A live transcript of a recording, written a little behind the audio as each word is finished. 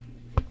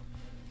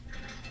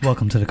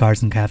Welcome to the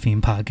Cars and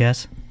Caffeine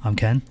podcast. I'm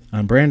Ken.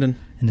 I'm Brandon.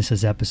 And this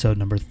is episode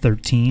number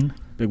 13.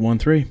 Big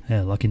 1-3.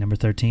 Yeah, lucky number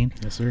 13.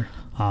 Yes, sir.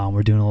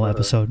 We're doing a little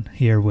episode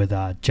here with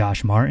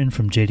Josh Martin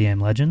from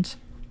JDM Legends.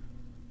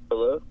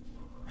 Hello?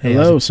 Hey,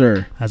 Hello,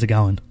 sir. How's it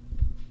going?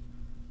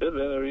 Good,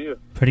 man. How are you?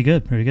 Pretty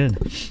good, pretty good.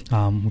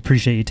 We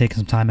appreciate you taking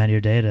some time out of your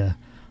day to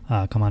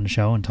come on the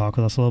show and talk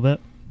with us a little bit.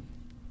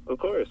 Of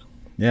course.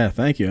 Yeah,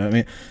 thank you. I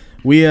mean,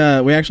 we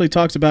actually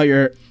talked about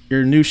your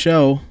new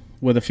show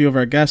with a few of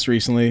our guests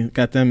recently,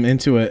 got them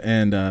into it,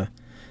 and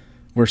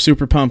we're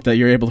super pumped that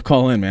you're able to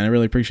call in, man. I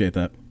really appreciate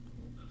that.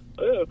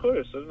 Oh, yeah, of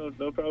course.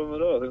 No problem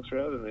at all. Thanks for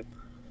having me.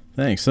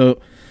 Thanks. So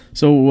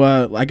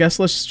I guess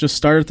let's just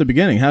start at the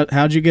beginning.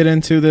 How'd you get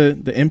into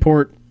the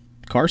import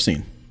car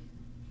scene?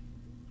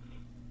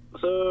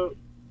 So,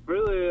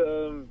 really,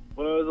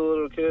 when I was a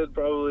little kid,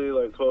 probably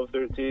like 12,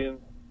 13,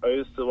 I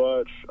used to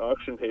watch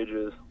auction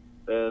pages,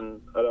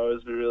 and I'd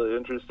always be really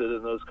interested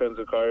in those kinds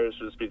of cars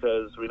just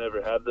because we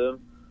never had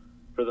them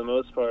for the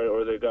most part,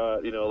 or they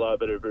got, a lot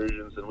better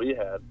versions than we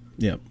had.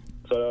 Yep.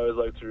 So I always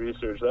liked to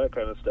research that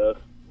kind of stuff.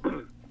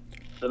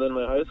 And then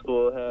my high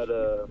school had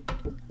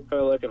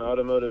kind of like an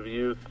automotive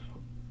youth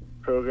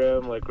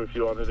program, like if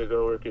you wanted to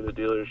go work at a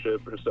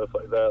dealership or stuff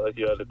like that, like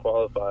you had to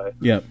qualify.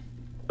 Yep.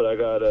 But I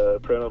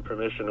got parental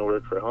permission to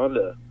work for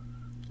Honda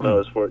when I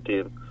was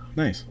 14.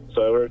 Nice.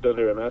 So I worked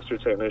under a master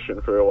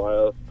technician for a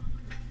while,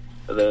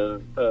 and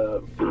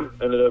then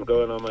ended up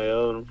going on my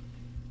own.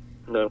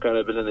 And I've kind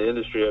of been in the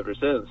industry ever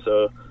since.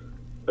 So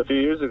a few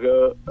years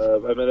ago,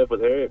 I met up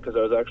with Eric because I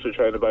was actually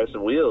trying to buy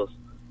some wheels.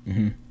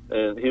 Mm-hmm.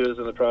 And he was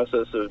in the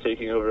process of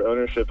taking over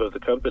ownership of the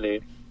company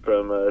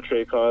from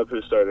Trey Cobb,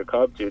 who started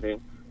Cobb Tuning.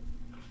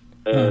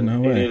 And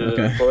no he way. needed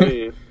Okay. an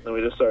employee, and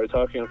we just started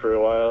talking for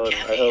a while, and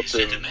I helped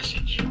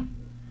him.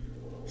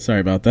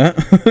 Sorry about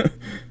that.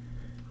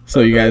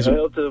 So you guys... I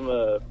helped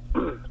him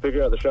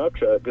figure out the shop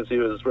truck because he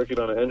was working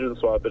on an engine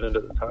swap in it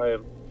at the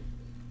time.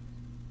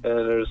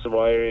 And there was some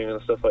wiring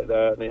and stuff like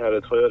that, and he had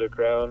a Toyota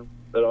Crown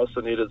that also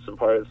needed some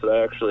parts that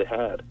I actually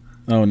had.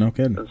 Oh, no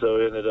kidding. And so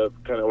we ended up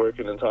kind of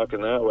working and talking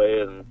that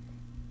way, and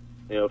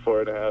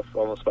 4.5,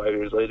 almost 5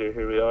 years later,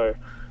 here we are.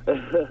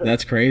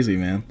 That's crazy,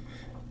 man.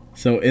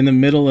 So in the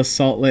middle of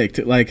Salt Lake,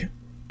 like,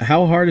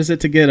 how hard is it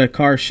to get a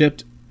car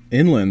shipped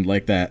inland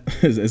like that?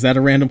 Is that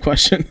a random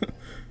question?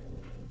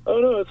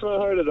 Oh, no, it's not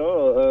hard at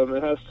all.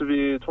 It has to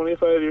be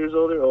 25 years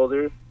old or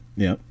older.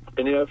 Yep.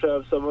 And you have to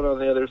have someone on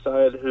the other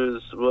side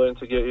who's willing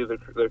to get you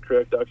the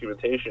correct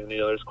documentation.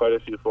 There's quite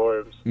a few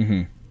forms.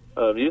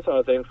 Mm-hmm.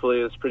 Utah, thankfully,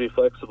 is pretty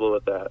flexible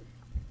with that,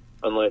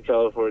 unlike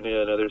California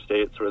and other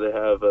states where they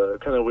have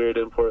kind of weird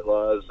import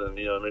laws and,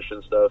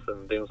 emission stuff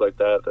and things like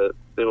that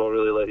they won't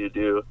really let you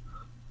do.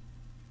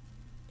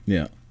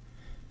 Yeah.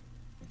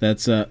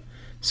 That's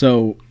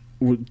so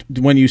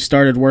when you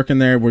started working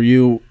there, were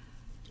you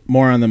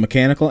more on the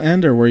mechanical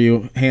end, or were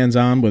you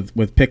hands-on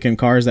with picking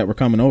cars that were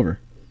coming over?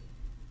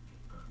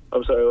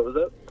 I'm sorry, what was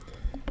that?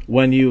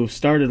 When you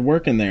started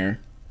working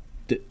there,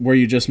 were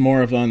you just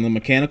more of on the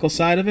mechanical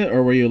side of it,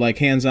 or were you like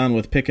hands-on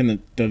with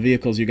picking the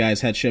vehicles you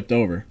guys had shipped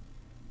over?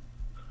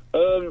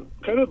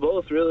 Kind of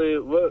both, really.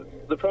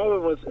 What the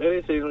problem with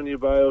anything when you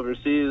buy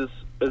overseas,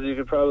 as you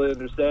could probably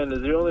understand,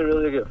 is you only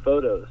really get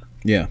photos.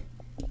 Yeah.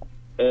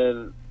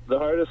 And the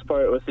hardest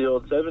part with the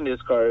old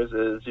 70s cars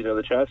is,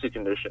 the chassis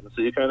condition.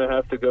 So you kind of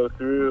have to go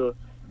through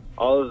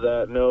all of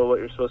that, know what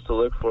you're supposed to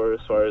look for as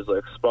far as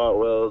like spot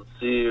welds,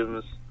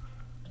 seams,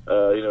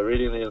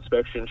 reading the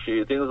inspection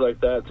sheet, things like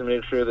that to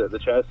make sure that the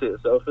chassis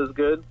itself is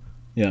good.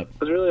 Yeah.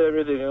 Because really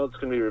everything else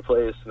can be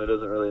replaced, and it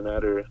doesn't really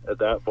matter at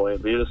that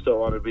point. But you just don't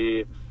want to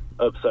be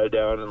upside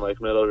down in like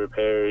metal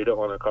repair. You don't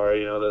want a car,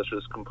 that's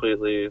just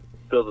completely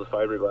filled with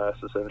fiberglass,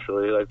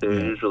 essentially, like they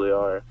usually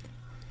are.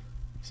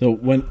 So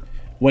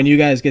when you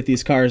guys get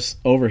these cars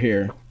over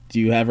here, do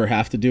you ever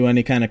have to do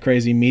any kind of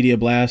crazy media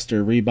blast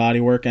or rebody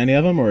work, any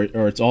of them, or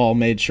it's all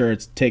made sure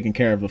it's taken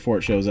care of before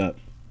it shows up?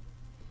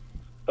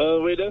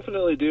 We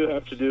definitely do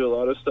have to do a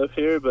lot of stuff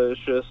here, but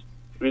it's just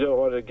we don't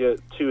want to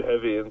get too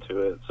heavy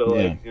into it. So,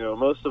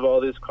 most of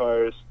all these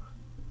cars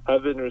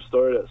have been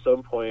restored at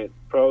some point,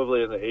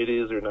 probably in the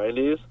 80s or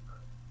 90s.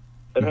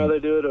 And how they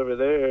do it over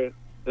there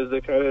is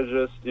they kind of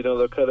just,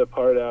 they'll cut a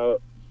part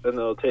out, and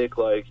they'll take,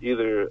 like,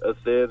 either a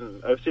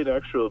thin... I've seen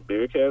actual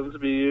beer cans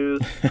be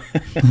used.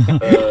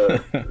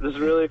 Just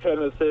really kind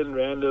of thin,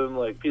 random,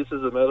 like,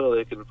 pieces of metal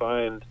they can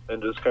find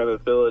and just kind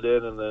of fill it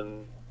in and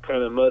then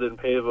kind of mud and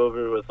pave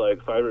over with, like,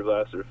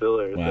 fiberglass or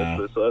filler,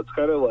 essentially. So that's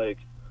kind of like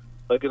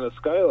in a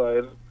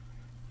Skyline,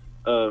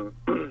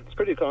 it's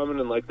pretty common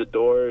in, like, the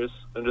doors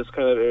and just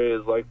kind of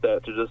areas like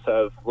that to just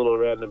have little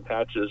random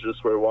patches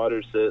just where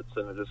water sits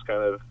and it just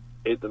kind of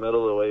ate the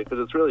metal away because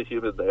it's really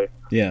humid there.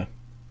 Yeah.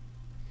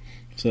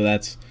 So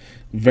that's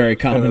very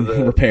common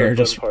repair,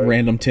 just part.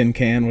 Random tin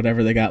can,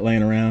 whatever they got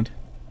laying around.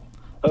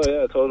 Oh,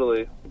 yeah,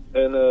 totally.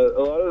 And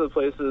a lot of the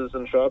places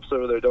and shops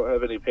over there don't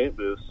have any paint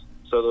booths.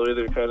 So they'll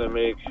either kind of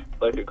make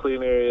like a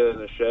clean area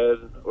in a shed,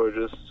 or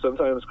just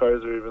sometimes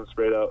cars are even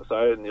sprayed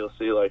outside and you'll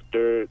see like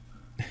dirt,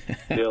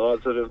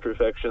 lots of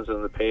imperfections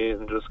in the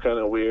paint and just kind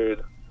of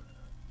weird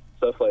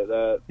stuff stuff like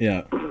that.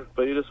 Yeah.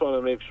 But you just want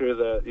to make sure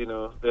that, you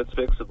know, it's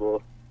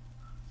fixable.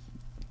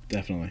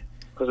 Definitely.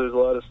 Because there's a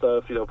lot of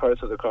stuff, you know,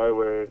 parts of the car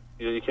where,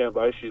 you know, you can't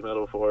buy sheet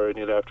metal for, and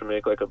you'd have to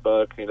make like a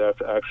buck, and you'd have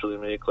to actually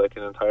make like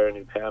an entire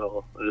new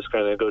panel, and just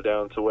kind of go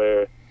down to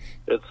where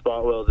it's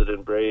spot welded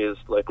and brazed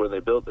like when they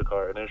built the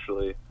car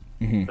initially,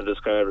 and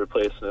just kind of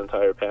replace an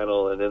entire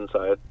panel and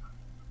inside.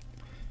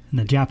 And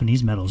the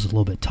Japanese metal is a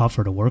little bit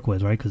tougher to work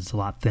with, right? Because it's a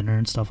lot thinner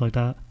and stuff like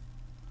that.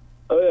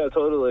 Oh yeah,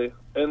 totally.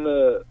 And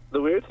the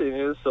weird thing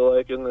is, so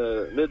like in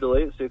the mid to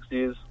late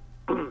 '60s,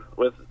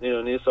 with, you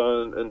know,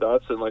 Nissan and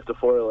Datsun, like the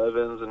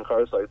 411s and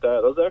cars like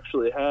that, those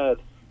actually had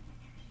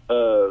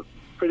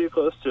pretty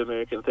close to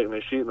American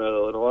thickness sheet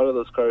metal, and a lot of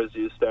those cars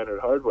use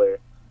standard hardware.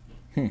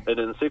 And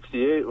in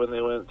 '68, when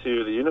they went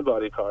to the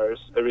unibody cars,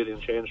 everything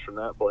changed from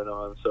that point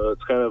on. So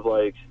it's kind of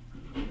like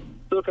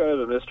still kind of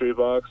a mystery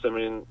box. I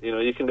mean, you know,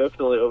 you can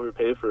definitely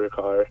overpay for a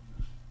car.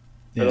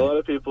 Yeah. And a lot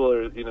of people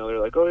are, you know, they're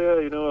like, oh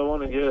yeah, you know, I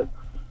want to get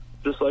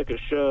just like a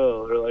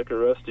show or like a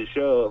rusty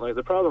show. And like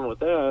the problem with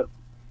that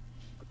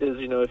is,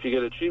 you know, if you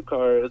get a cheap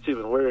car, it's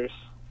even worse,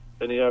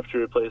 and you have to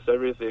replace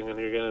everything, and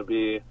you're going to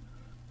be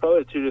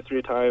probably 2 to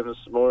 3 times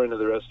more into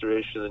the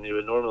restoration than you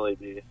would normally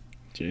be.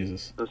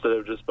 Jesus. Instead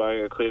of just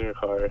buying a cleaner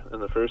car in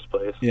the first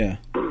place. Yeah,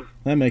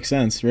 that makes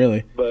sense,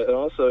 really. But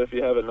also, if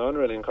you have a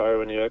non-running car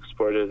when you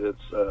export it,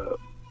 it's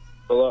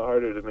a lot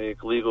harder to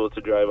make legal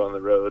to drive on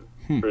the road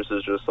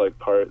versus just like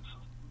parts.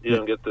 You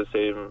don't get the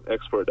same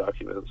export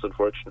documents,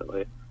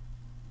 unfortunately.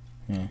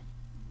 Yeah.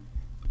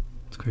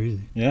 It's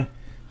crazy. Yeah.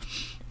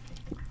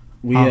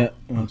 We go ahead.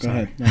 No, go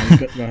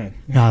ahead.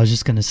 No, I was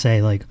just gonna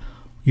say, like,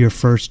 your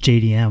first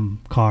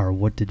JDM car.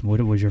 What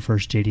was your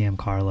first JDM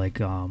car like?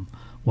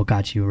 What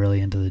got you really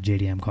into the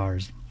JDM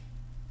cars?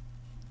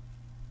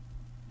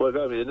 What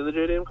got me into the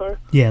JDM car?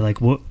 Yeah, like,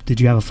 what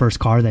did you have a first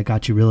car that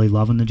got you really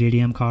loving the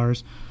JDM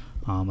cars?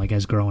 Like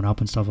as growing up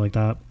and stuff like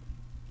that.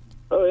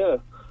 Oh yeah.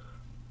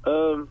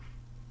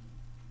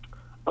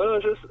 I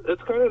don't know,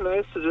 it's kind of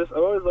nice to I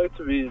always like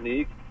to be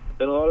unique.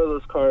 And a lot of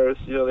those cars,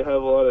 you know, they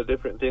have a lot of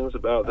different things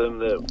about them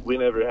that we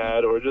never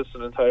had, or just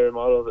an entire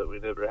model that we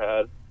never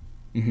had.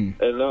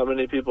 And not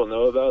many people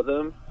know about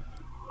them.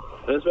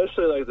 And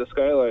especially like the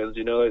Skylines,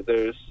 you know, like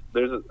there's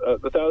a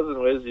 1,000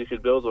 ways you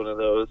could build one of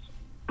those,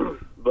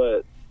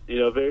 but, you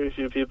know, very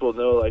few people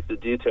know like the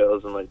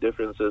details and like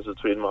differences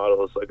between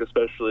models, like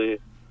especially,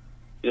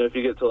 you know, if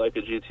you get to like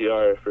a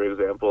GTR, for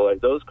example,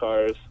 like those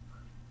cars,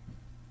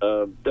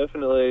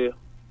 definitely.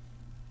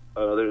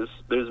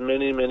 There's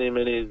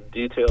many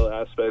detail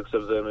aspects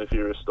of them if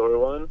you restore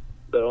one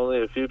that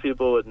only a few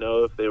people would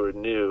know if they were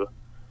new.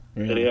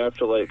 Really? And you have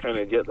to like kind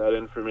of get that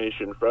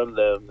information from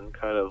them and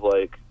kind of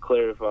like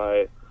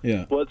clarify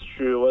what's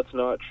true, what's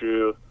not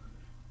true.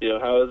 You know,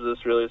 how is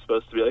this really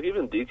supposed to be? Like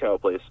even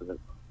decal placement,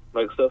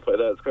 like stuff like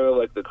that. It's kind of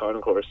like the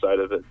concourse side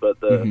of it. But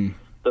the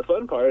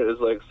fun part is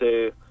like,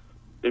 say,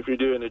 if you're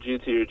doing a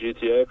GT or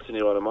GTX and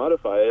you want to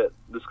modify it,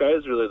 the sky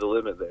is really the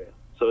limit there.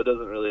 So it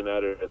doesn't really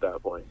matter at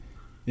that point.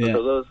 Yeah.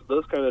 So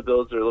those kind of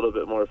builds are a little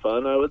bit more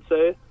fun, I would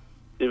say,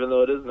 even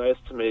though it is nice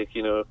to make,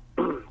 you know,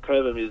 kind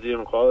of a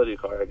museum quality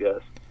car, I guess.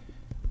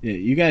 Yeah,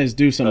 you guys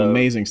do some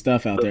amazing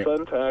stuff out there. The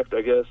fun fact,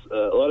 I guess,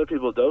 a lot of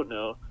people don't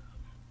know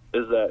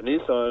is that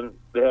Nissan,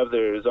 they have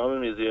their Zama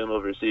Museum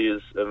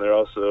overseas, and they're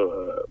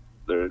also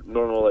their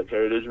normal like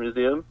heritage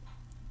museum.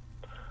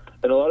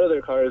 And a lot of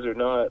their cars are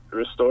not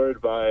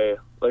restored by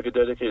like a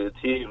dedicated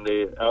team.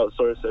 They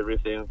outsource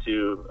everything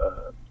to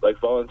like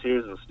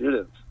volunteers and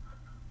students.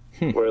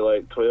 Where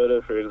like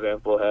Toyota, for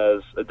example,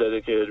 has a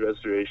dedicated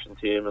restoration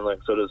team, and like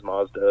so does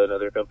Mazda and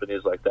other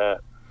companies like that.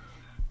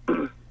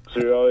 So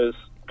you're always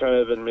kind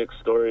of in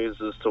mixed stories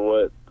as to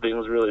what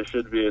things really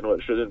should be and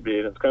what shouldn't be,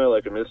 and it's kind of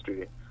like a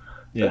mystery.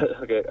 Yeah,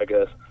 okay, I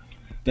guess.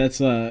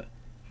 That's I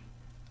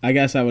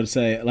guess I would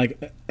say,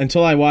 like,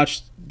 until I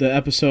watched the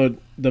episode,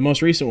 the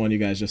most recent one you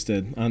guys just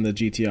did on the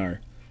GTR,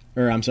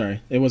 or I'm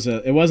sorry, it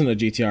wasn't a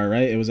GTR,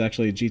 right? It was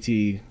actually a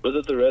GT. Was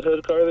it the Red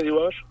Hood car that you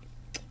watched?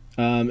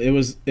 It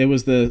was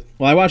the,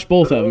 well, I watched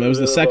both of them. It was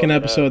the second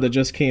episode that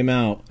just came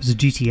out. It was a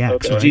GTX,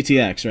 okay. Right?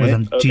 GTX, right?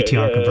 With a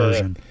GTR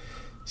conversion. Yeah.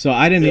 So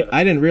I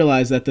didn't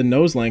realize that the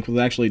nose length was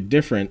actually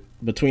different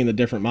between the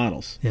different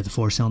models. Yeah, the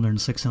 4-cylinder and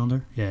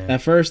 6-cylinder. Yeah.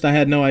 At first, I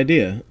had no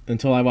idea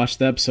until I watched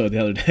the episode the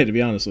other day, to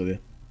be honest with you.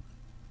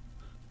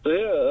 So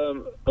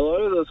yeah, a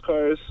lot of those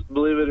cars,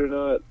 believe it or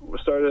not,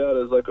 started out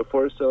as like a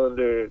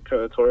 4-cylinder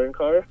kind of touring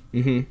car.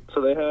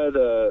 So they had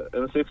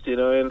in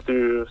 '69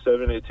 through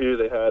 '72,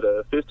 they had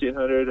a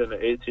 1500 and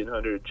an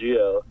 1800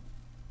 GL,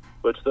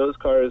 which those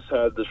cars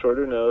had the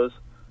shorter nose,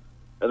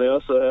 and they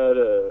also had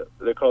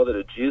they called it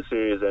a G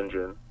series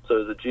engine. So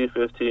it was a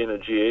G15, a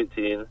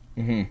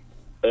G18,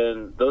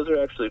 and those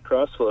are actually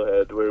cross-flow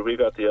head, where we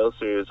got the L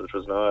series, which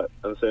was not,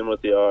 and same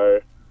with the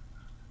R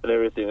and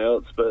everything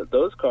else. But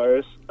those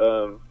cars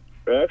are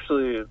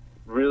actually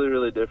really,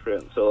 really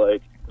different. So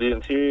like the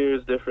interior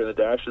is different,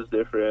 the dash is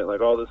different, like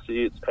all the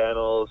seats,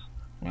 panels,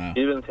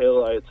 even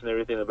taillights and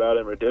everything about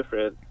them are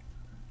different.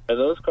 And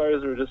those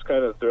cars were just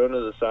kind of thrown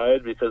to the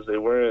side because they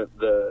weren't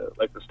the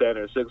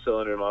standard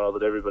 6-cylinder model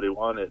that everybody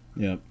wanted.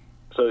 Yep.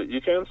 So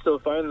you can still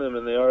find them,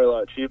 and they are a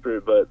lot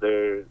cheaper, but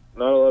they're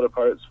not a lot of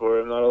parts for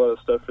them, not a lot of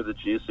stuff for the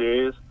G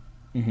series.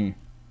 Mm-hmm.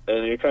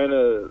 And you're kind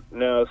of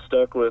now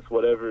stuck with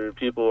whatever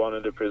people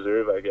wanted to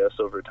preserve, I guess,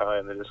 over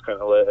time. They just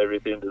kind of let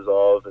everything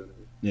dissolve and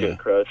get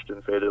crushed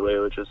and fade away,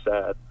 which is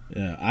sad.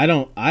 Yeah,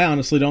 I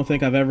honestly don't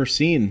think I've ever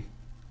seen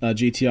a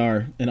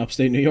GTR in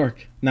upstate New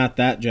York. Not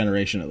that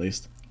generation, at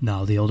least.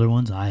 No, the older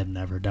ones, I have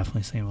never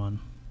definitely seen one.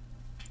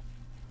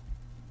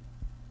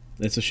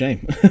 It's a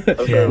shame.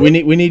 Okay.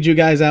 We need you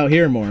guys out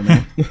here more,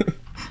 man.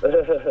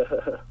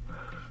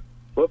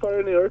 What part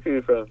of New York are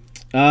you from?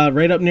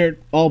 Right up near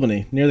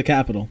Albany, near the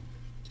capital.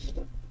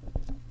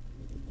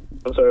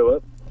 I'm sorry,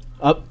 what?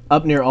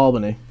 Up near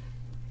Albany.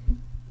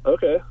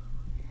 Okay.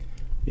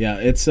 Yeah,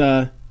 it's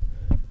a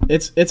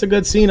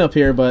good scene up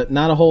here, but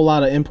not a whole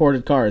lot of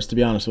imported cars, to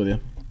be honest with you.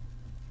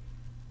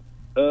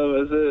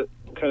 Is it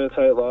kind of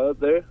tight law up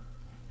there?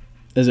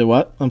 Is it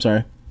what? I'm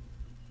sorry.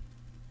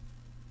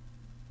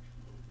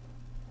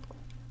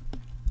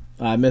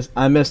 I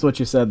missed what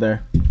you said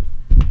there.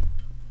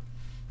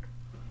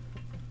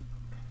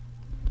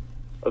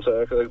 I'm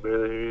sorry, I could like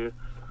barely hear you.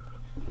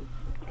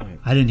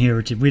 We didn't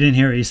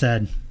hear what you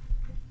said.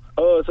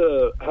 Oh,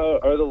 so how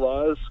are the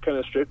laws kind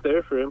of strict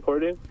there for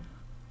importing?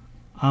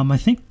 I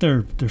think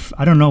they're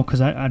I don't know, because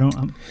I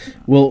don't.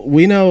 Well,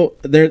 we know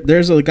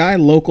there's a guy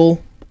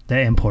local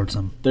That imports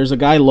them. There's a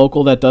guy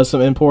local that does some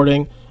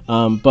importing,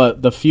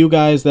 but the few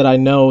guys that I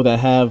know that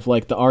have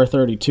like the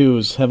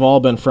R32s have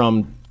all been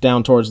from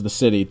down towards the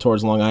city,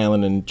 towards Long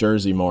Island and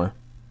Jersey more.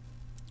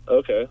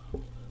 Okay.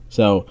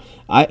 So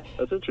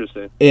that's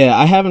interesting. Yeah,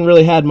 I haven't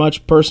really had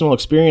much personal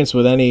experience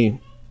with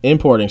any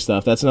importing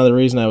stuff. That's another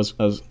reason I was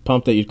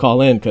pumped that you'd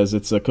call in, because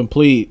it's a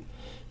complete,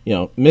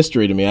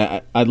 mystery to me.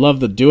 I'd love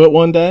to do it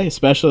one day,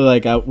 especially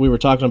like we were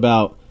talking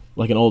about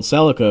like an old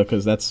Celica,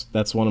 because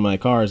that's one of my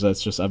cars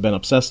I've been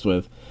obsessed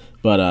with.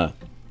 But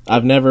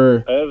I've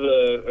never. I have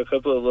a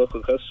couple of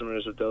local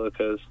customers with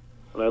Delicas,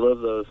 and I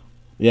love those.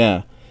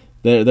 Yeah,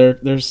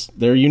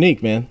 they're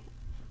unique, man.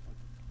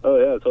 Oh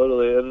yeah,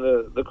 totally.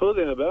 And the cool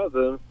thing about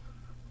them,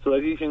 so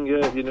like you can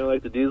get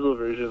like the diesel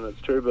version that's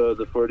turbo,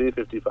 the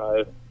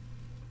 4D55,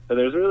 and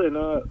there's really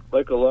not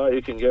like a lot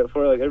you can get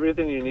for it. Like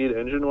everything you need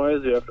engine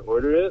wise, you have to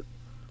order it.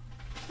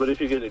 But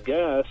if you get a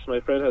gas, my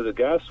friend has a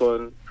gas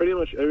one, pretty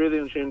much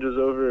everything changes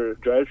over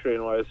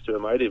drivetrain wise to a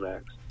Mighty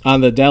Max.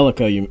 On the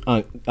Delica,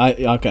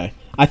 okay.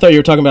 I thought you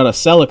were talking about a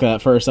Celica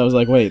at first. I was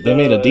like, wait, they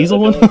made a diesel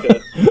one? Yeah,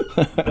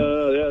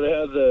 they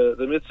had the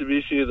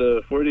Mitsubishi,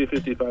 the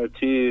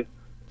 4055T.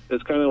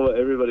 It's kind of what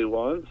everybody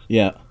wants.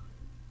 Yeah.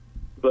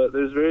 But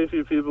there's very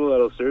few people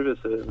that'll service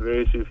it, and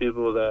very few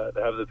people that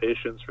have the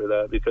patience for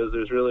that, because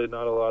there's really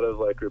not a lot of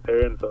like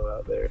repair info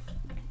out there.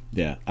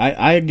 Yeah,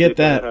 I get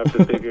that. You have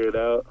to figure it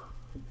out.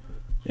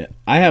 Yeah,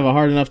 I have a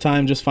hard enough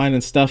time just finding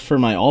stuff for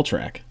my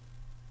Alltrack.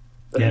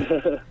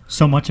 Yeah,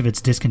 so much of it's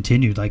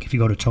discontinued. Like if you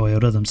go to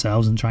Toyota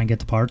themselves and try and get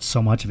the parts,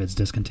 so much of it's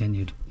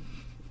discontinued.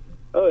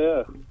 Oh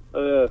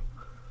yeah.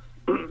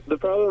 The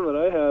problem that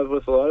I have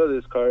with a lot of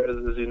these cars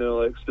is,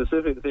 like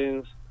specific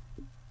things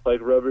like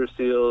rubber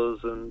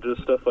seals and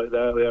just stuff like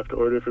that we have to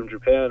order from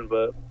Japan,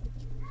 but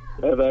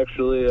I've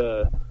actually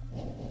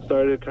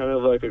started kind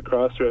of like a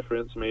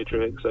cross-reference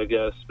matrix, I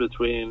guess,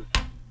 between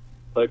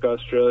like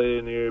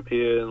Australian,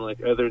 European,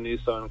 like other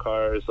Nissan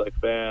cars, like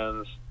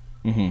vans,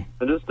 and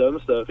just dumb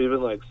stuff,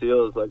 even like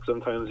seals. Like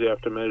sometimes you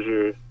have to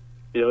measure,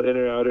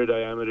 inner outer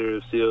diameter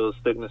of seals,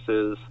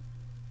 thicknesses,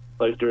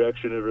 like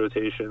direction of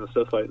rotation,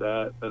 stuff like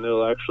that, and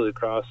it'll actually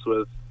cross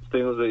with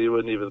things that you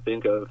wouldn't even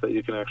think of that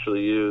you can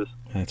actually use.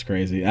 That's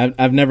crazy.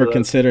 I've never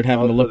considered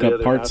having to look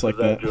up parts like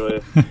that.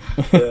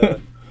 Yeah.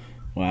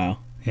 Wow.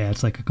 Yeah,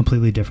 it's like a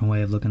completely different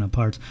way of looking at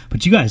parts.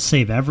 But you guys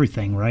save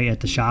everything, right,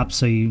 at the shop,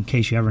 so in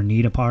case you ever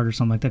need a part or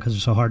something like that, because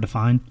they're so hard to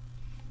find?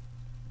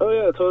 Oh,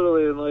 yeah,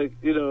 totally. And, like,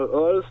 a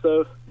lot of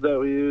stuff that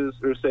we use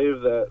or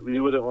save that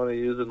we wouldn't want to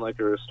use in, like,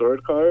 a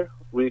restored car,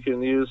 we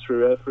can use for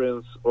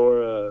reference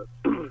or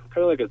kind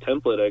of like a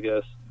template, I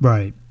guess.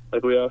 Right.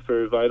 Like, we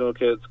offer vinyl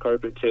kits,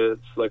 carpet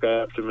kits. Like, I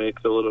have to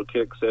make the little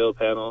kick sail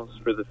panels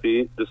for the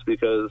feet just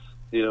because,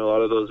 a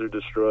lot of those are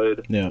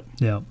destroyed. Yeah.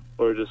 Yeah.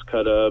 Or just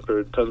cut up,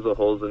 or tons of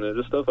holes in it,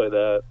 just stuff like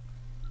that.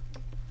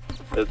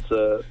 It's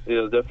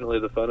definitely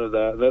the fun of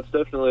that, and that's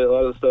definitely a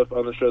lot of stuff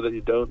on the show that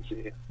you don't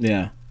see.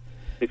 Yeah.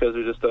 Because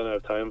we just don't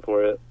have time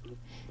for it,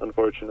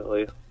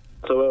 unfortunately.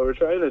 So what we're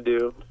trying to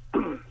do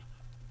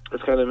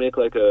is kind of make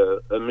like a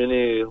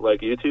mini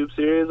like YouTube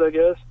series, I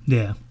guess.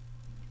 Yeah.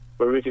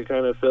 Where we could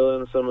kind of fill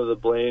in some of the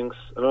blanks,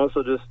 and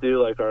also just do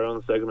like our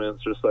own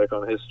segments, just like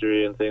on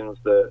history and things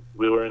that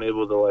we weren't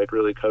able to like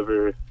really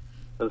cover.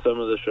 And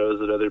some of the shows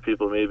that other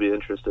people may be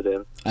interested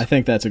in. I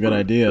think that's a good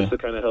idea. Just to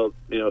kind of help,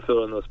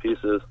 fill in those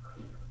pieces.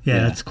 Yeah,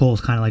 that's cool.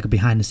 It's kind of like a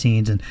behind the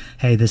scenes, and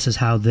hey, this is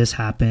how this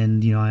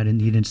happened. You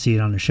didn't see it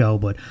on the show,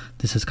 but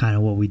this is kind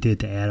of what we did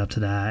to add up to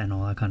that and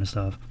all that kind of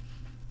stuff.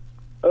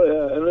 Oh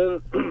yeah, and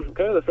then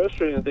kind of the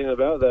frustrating thing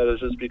about that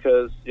is just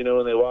because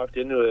when they walked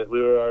into it,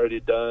 we were already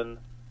done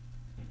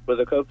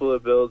with a couple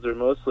of builds, or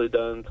mostly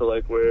done to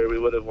like where we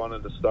would have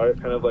wanted to start,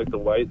 kind of like the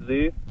White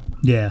Z.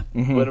 Yeah.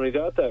 Mm-hmm. When we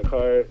got that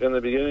car, in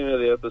the beginning of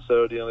the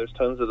episode, there's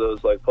tons of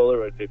those like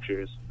Polaroid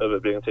pictures of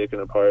it being taken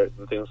apart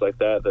and things like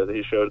that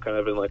he showed kind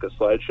of in like a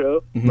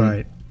slideshow. Mm-hmm.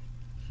 Right.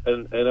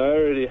 And I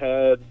already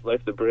had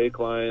like the brake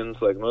lines,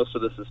 like most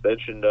of the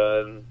suspension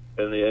done,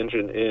 and the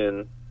engine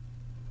in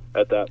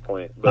at that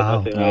point, but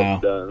nothing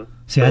else done.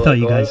 See, so, I thought like,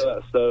 you guys.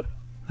 that stuff,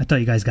 I thought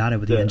you guys got it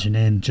with the engine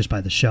in just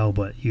by the show,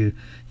 but you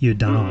had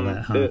done all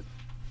that, huh?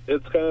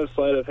 It's kind of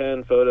sleight of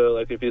hand photo.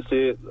 Like if you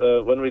see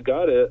it, when we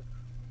got it,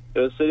 it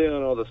was sitting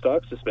on all the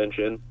stock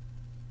suspension,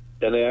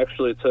 and they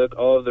actually took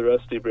all of the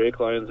rusty brake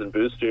lines and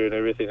booster and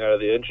everything out of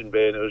the engine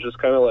bay, and it was just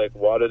kind of like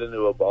wadded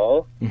into a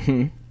ball,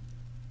 mm-hmm.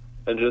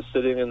 and just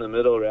sitting in the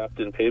middle wrapped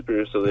in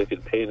paper so they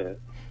could paint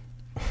it.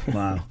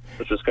 Wow.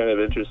 Which was kind of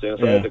interesting.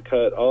 So I had to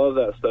cut all of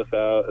that stuff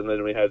out, and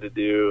then we had to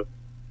do,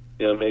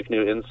 make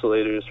new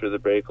insulators for the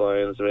brake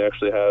lines, and we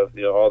actually have,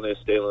 all new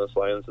stainless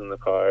lines in the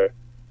car.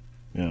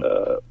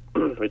 Yeah.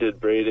 We did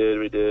braided,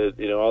 we did,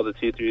 all the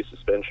T3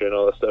 suspension,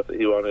 all the stuff that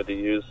he wanted to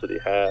use that he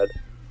had.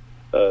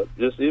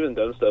 Just even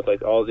done stuff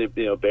like all the,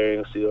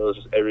 bearing seals,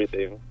 just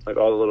everything, like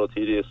all the little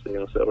tedious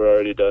things that were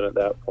already done at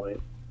that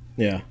point.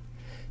 Yeah.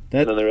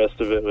 And then the rest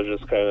of it was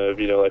just kind of,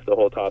 like the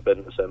whole top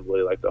end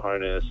assembly, like the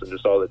harness and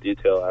just all the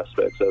detail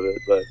aspects of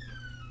it. But,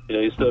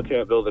 you still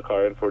can't build a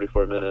car in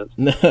 44 minutes.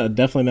 No,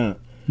 definitely not.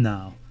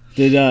 No.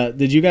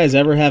 Did you guys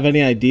ever have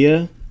any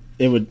idea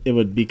it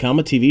would become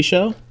a TV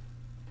show?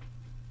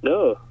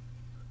 No.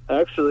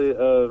 Actually,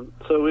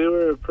 so we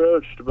were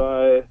approached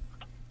by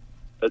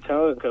a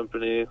talent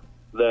company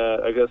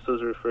that I guess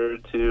was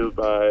referred to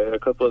by a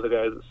couple of the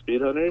guys at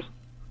Speed Hunters.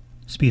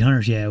 Speed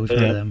Hunters, yeah, we've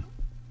heard of them.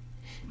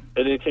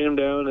 And he came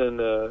down and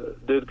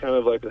did kind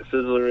of like a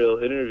sizzle reel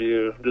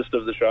interview just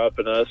of the shop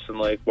and us and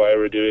like why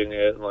we're doing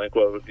it and like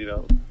what,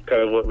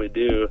 kind of what we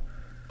do.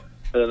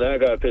 And then that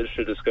got pitched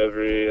to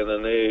Discovery, and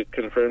then they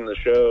confirmed the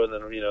show, and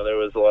then, there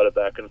was a lot of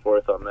back and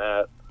forth on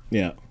that.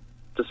 Yeah.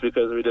 Just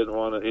because we didn't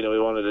want to, we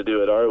wanted to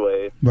do it our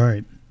way.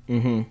 Right.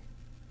 Mm-hmm.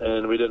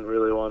 And we didn't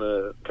really want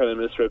to kind of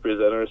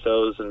misrepresent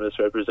ourselves and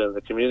misrepresent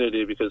the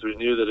community because we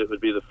knew that it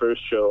would be the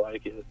first show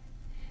like it.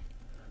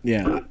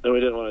 Yeah. And we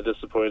didn't want to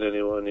disappoint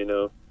anyone,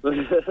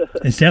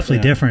 It's definitely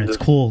different. It's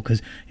cool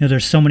because,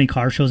 there's so many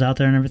car shows out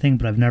there and everything,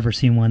 but I've never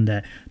seen one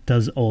that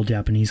does old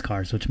Japanese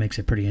cars, which makes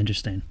it pretty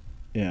interesting.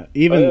 Yeah.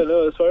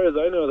 No, as far as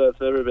I know,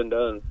 that's never been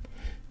done.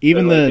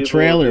 Even the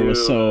trailer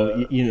was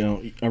so,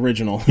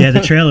 original. Yeah,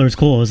 the trailer was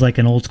cool. It was like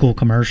an old school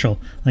commercial.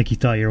 Like you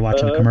thought you were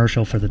watching a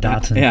commercial for the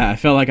Datsun. Yeah, I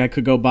felt like I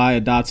could go buy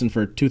a Datsun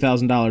for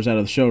 $2,000 out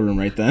of the showroom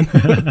right then.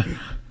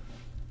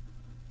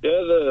 Yeah,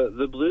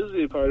 the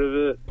bluesy part of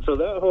it, so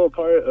that whole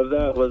part of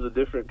that was a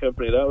different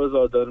company. That was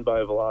all done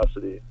by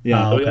Velocity.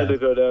 Yeah. So we had to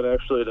go down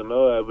actually to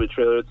Moab. We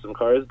trailered some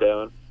cars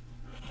down,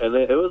 and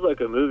it was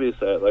like a movie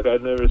set. Like,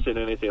 I'd never seen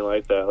anything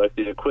like that. Like,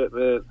 the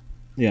equipment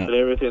and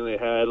everything they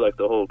had, like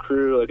the whole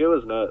crew, like it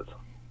was nuts.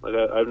 Like,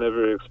 I've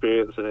never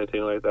experienced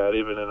anything like that,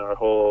 even in our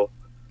whole,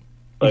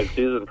 like,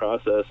 season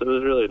process. It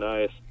was really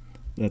nice.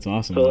 That's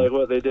awesome. So, like,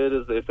 what they did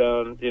is they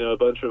found, a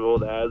bunch of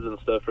old ads and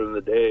stuff from the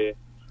day,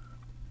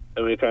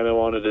 and we kind of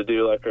wanted to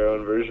do like our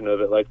own version of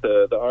it. Like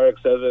the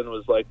RX-7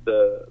 was like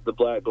the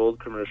black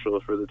gold commercial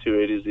for the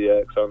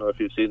 280ZX. I don't know if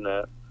you've seen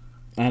that.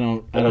 I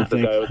don't the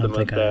think. guy with the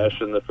mustache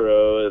and the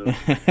fro and the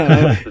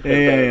 10th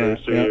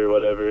anniversary or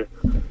whatever.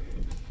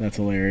 That's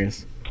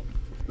hilarious.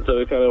 So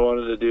we kind of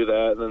wanted to do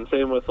that, and then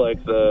same with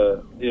like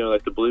the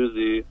like the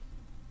bluesy,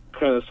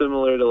 kind of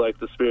similar to like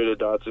the Spirited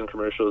Datsun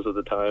commercials of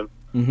the time.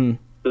 Mm-hmm.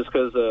 Just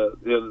because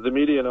the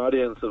median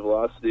audience of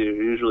Velocity are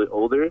usually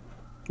older.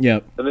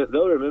 Yep. And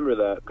they'll remember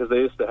that because they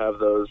used to have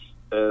those.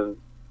 And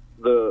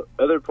the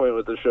other point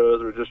with the show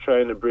is we're just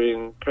trying to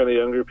bring kind of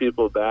younger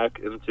people back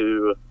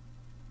into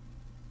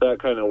that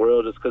kind of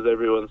world just because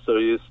everyone's so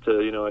used to,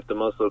 like the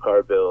muscle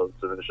car builds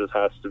and it just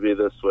has to be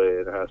this way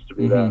and it has to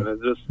be that.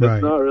 And it's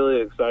not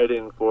really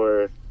exciting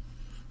for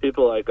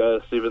people like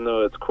us, even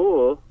though it's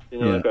cool,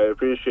 like I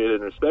appreciate it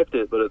and respect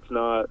it, but it's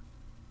not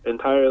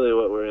entirely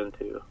what we're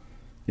into.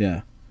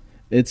 Yeah.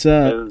 It's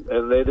and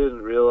they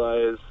didn't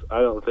realize,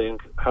 I don't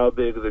think, how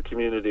big the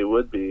community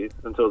would be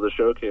until the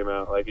show came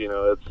out. Like,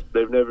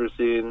 they've never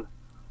seen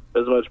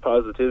as much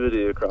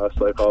positivity across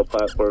like all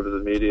platforms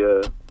of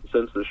media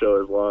since the show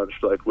has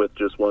launched, like with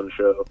just one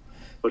show,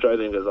 which I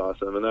think is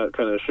awesome. And that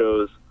kind of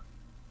shows,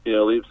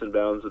 leaps and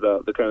bounds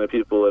about the kind of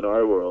people in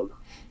our world.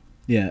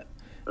 Yeah.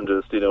 And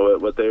just,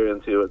 what they're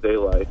into, what they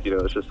like.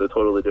 It's just a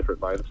totally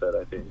different mindset,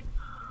 I think.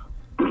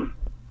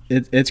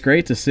 It's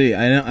great to see.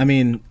 I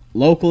mean,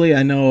 locally,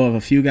 I know of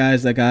a few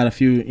guys that got a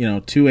few,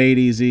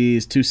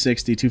 280Zs,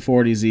 260,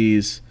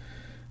 240Zs,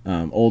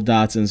 old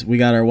Datsuns. We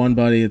got our one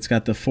buddy. It's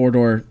got the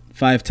 4-door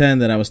 510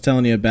 that I was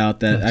telling you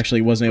about that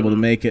actually wasn't able to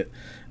make it.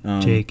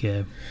 Jake,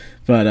 yeah.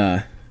 But,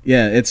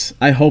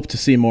 I hope to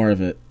see more of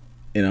it.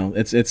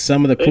 It's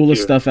some of the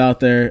coolest stuff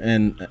out there,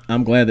 and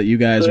I'm glad that you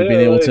guys are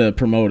being able to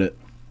promote it.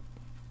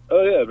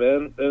 Oh, yeah,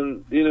 man.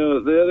 And,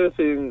 the other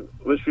thing,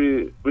 which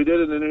we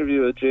did an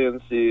interview with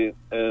JNC,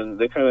 and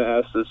they kind of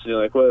asked us,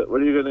 like, what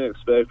are you going to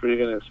expect? What are you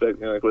going to expect,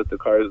 like, with the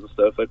cars and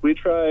stuff? Like, we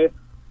try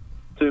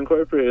to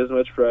incorporate as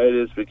much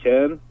variety as we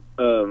can.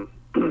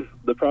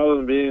 The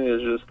problem being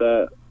is just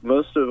that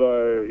most of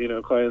our,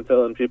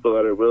 clientele and people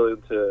that are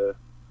willing to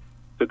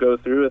go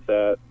through with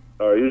that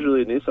are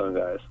usually Nissan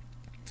guys.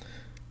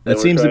 That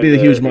seems to be the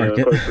huge market.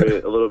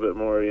 Incorporate a little bit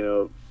more,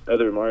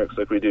 other marks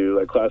like we do,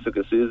 like classic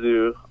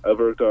Isuzu. I've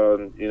worked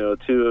on,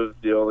 2 of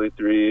the only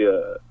 3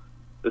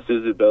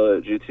 Isuzu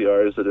Bella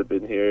GTRs that have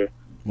been here.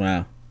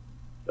 Wow.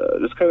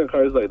 Just kind of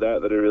cars like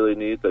that are really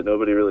neat that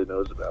nobody really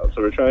knows about.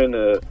 So we're trying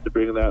to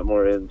bring that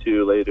more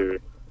into later.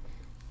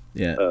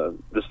 Yeah.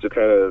 Just to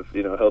kind of,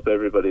 help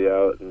everybody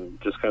out and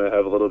just kind of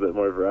have a little bit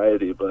more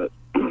variety. But,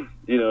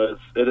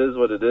 it is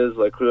what it is.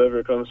 Like,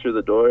 whoever comes through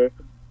the door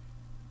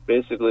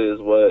basically is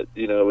what,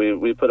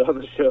 we put on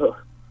the show.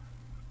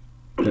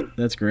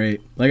 That's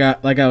great. Like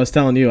I was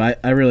telling you,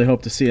 I really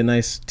hope to see a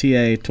nice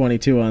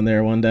TA22 on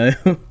there one day.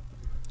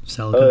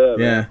 Celica. Oh,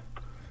 yeah.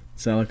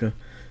 Celica.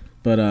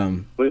 But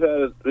we've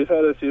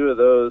had a few of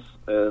those,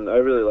 and I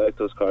really like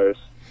those cars.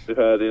 We've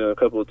had a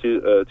couple of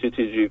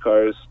TTG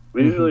cars.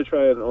 We usually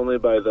try and only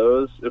buy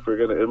those if we're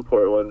going to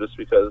import one, just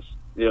because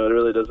it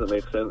really doesn't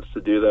make sense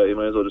to do that. You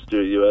might as well just do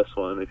a US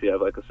one if you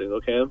have like a single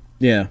cam.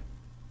 Yeah.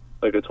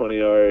 Like a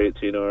 20R,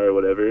 18R, or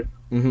whatever.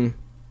 Mm-hmm.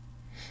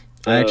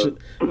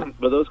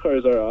 But those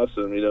cars are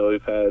awesome.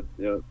 We've had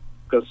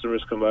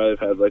customers come by. They've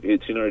had like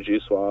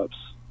 18RG swaps,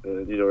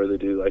 and where they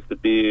do like the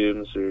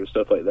beams or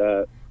stuff like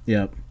that.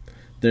 Yep.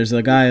 There's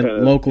a guy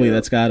locally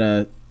that's got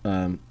a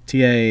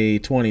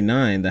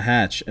TA29, the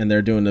hatch, and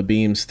they're doing the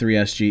beams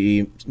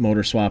 3SGE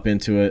motor swap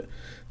into it.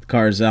 The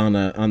car's on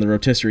the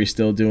rotisserie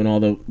still doing all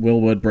the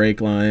Willwood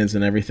brake lines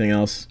and everything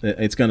else.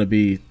 It's going to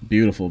be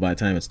beautiful by the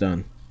time it's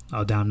done.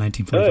 Oh, down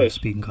 1945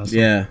 speed and custom.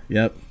 Yeah,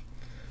 yep.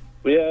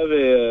 We have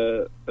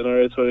an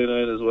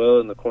RA29 as well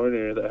in the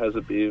corner that has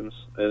a beams,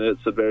 and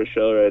it's a bare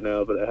shell right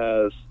now, but it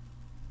has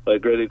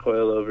like gritty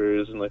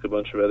coilovers and like a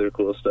bunch of other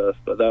cool stuff.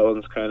 But that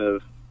one's kind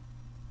of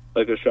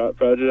like a shop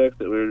project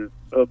that we're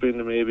hoping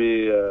to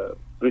maybe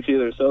we could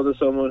either sell to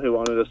someone who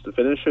wanted us to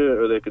finish it,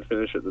 or they could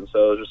finish it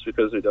themselves, just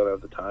because we don't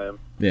have the time.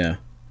 Yeah.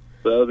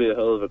 But that'll be a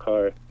hell of a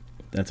car.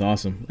 That's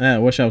awesome. Yeah, I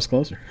wish I was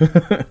closer.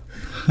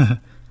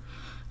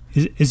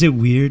 Is it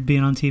weird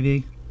being on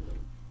TV?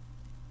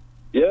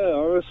 Yeah,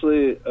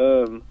 honestly,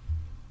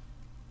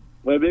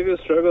 my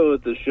biggest struggle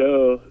with the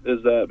show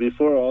is that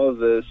before all of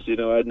this,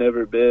 I'd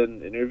never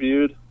been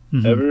interviewed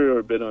ever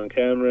or been on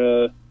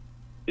camera.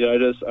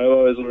 I've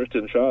always worked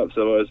in shops.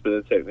 I've always been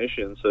a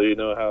technician, so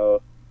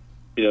how,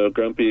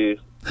 grumpy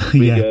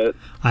we get.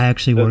 I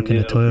actually work in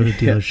a Toyota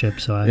dealership,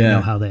 so I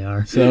know how they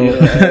are. So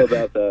all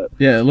about that.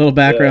 Yeah, a little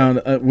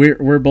background. Yeah.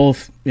 We're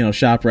both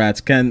shop rats.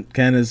 Ken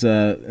is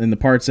in the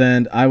parts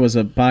end. I was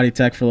a body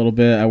tech for a little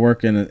bit. I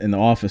work in the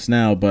office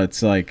now, but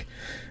it's like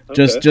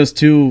just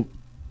two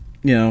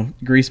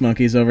grease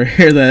monkeys over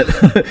here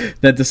that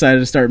that decided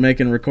to start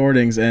making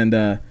recordings,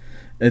 and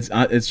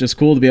it's just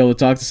cool to be able to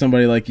talk to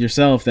somebody like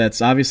yourself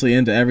that's obviously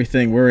into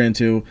everything we're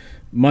into,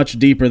 much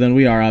deeper than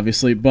we are,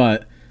 obviously,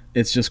 but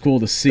it's just cool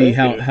to see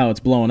how it's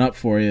blowing up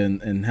for you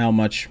and how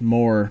much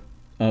more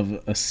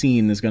of a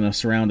scene is going to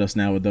surround us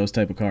now with those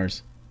type of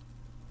cars.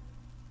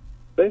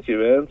 Thank you,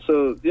 man.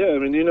 So, yeah,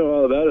 you know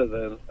all about it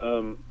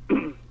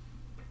then.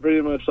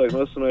 Pretty much like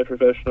most of my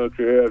professional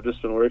career, I've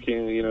just been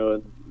working,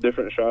 in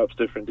different shops,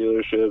 different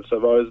dealerships.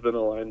 I've always been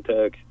a line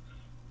tech.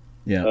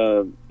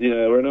 Yeah.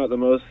 We're not the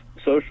most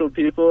social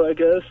people, I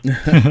guess.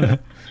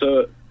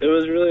 So it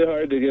was really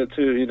hard to get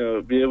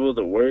to, be able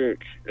to work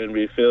and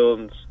be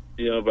filmed,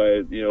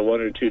 by,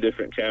 1 or 2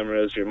 different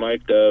cameras. You're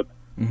mic'd up.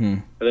 Mm-hmm.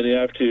 And then you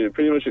have to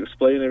pretty much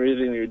explain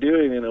everything you're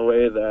doing in a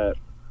way that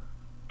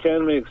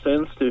can make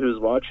sense to who's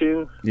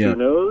watching, who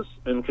knows,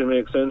 and can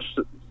make sense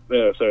to,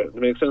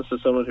 make sense to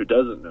someone who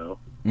doesn't know.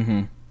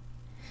 Mm-hmm.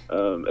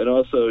 And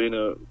also,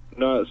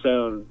 not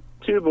sound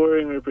too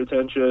boring or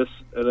pretentious,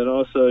 and then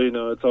also,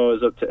 it's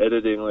always up to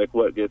editing, like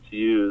what gets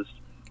used.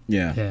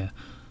 Yeah.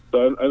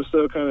 So I'm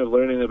still kind of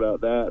learning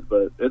about that,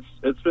 but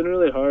it's been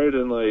really hard,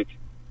 and like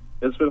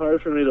it's been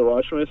hard for me to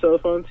watch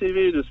myself on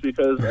TV just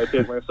because I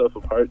take myself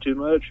apart too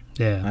much.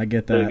 Yeah, I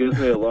get that. It gives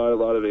me a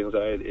lot of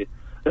anxiety.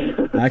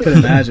 I can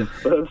imagine.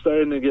 But I'm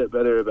starting to get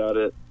better about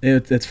it.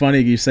 It's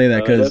funny you say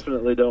that, because I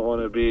definitely don't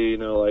want to be,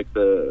 like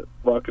the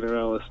walking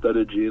around with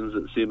studded jeans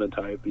at SEMA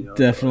type.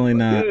 Definitely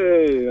not.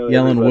 Hey,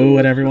 yelling woo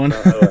at everyone.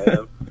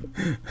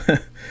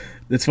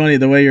 It's funny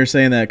the way you're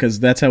saying that, because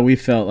that's how we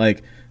felt.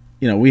 Like,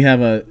 we have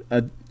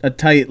a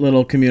tight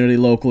little community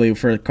locally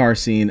for a car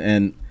scene,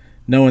 and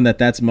knowing that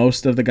that's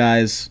most of the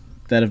guys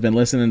that have been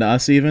listening to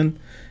us, even.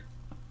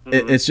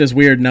 It's just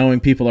weird knowing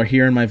people are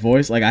hearing my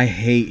voice. Like, I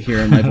hate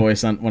hearing my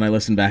voice when I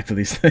listen back to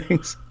these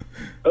things.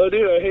 Oh,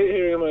 dude, I hate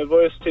hearing my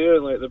voice too.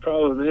 And like, the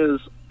problem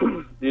is,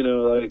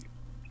 like,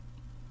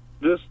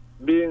 just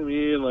being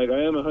me, and like,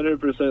 I am 100%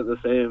 the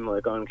same,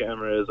 like, on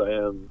camera as I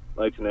am,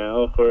 like,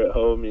 now or at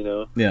home.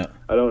 Yeah.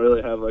 I don't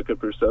really have like a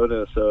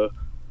persona, so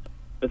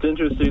it's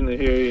interesting to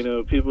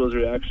hear, people's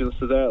reactions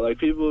to that. Like,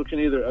 people can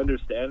either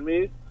understand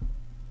me,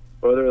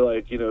 or they're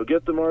like,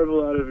 get the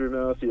marble out of your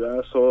mouth, you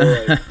asshole,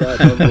 like, stop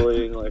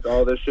mumbling, like,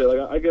 all this shit. Like,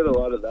 I get a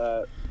lot of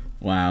that.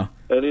 Wow.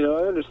 And, you know,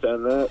 I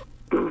understand that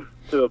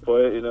to a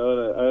point, you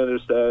know, and I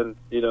understand,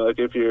 you know, like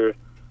if you're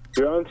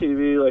on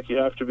TV, like you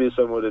have to be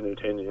somewhat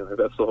entertaining. Like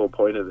that's the whole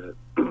point of it.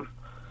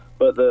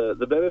 But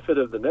the benefit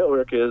of the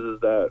network is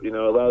that, you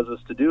know, allows us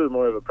to do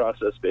more of a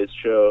process-based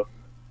show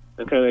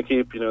and kind of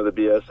keep, you know, the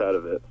BS out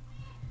of it,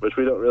 which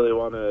we don't really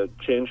want to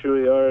change who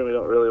we are, and we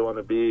don't really want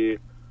to be,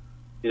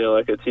 you know,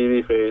 like a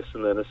TV face,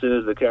 and then as soon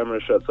as the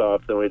camera shuts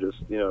off, then we just,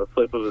 you know,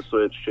 flip of a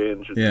switch,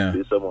 change, and just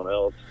be someone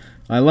else.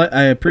 I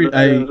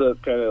ends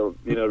up kind of,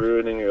 you know,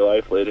 ruining your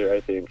life later, I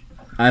think.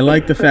 I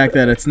like the fact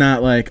that it's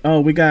not like,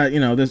 oh, we got, you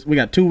know, we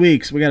got 2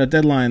 weeks, we got a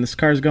deadline, this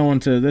car's going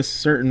to this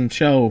certain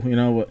show, you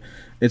know.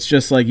 It's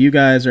just like you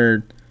guys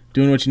are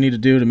doing what you need to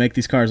do to make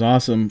these cars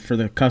awesome for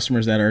the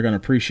customers that are going to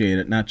appreciate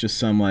it, not just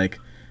some like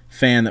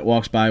fan that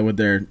walks by with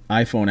their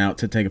iPhone out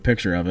to take a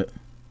picture of it.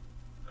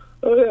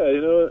 Oh yeah, you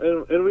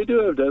know, and we do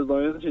have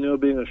deadlines, you know,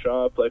 being a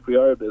shop, like we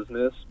are a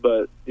business,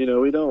 but, you know,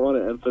 we don't want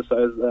to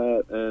emphasize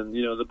that, and,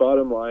 you know, the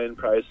bottom line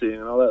pricing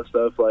and all that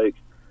stuff, like,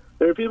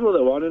 there are people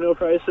that want to know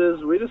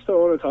prices, we just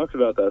don't want to talk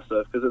about that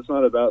stuff, because it's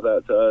not about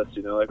that to us,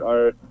 you know, like,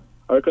 our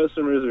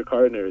customers are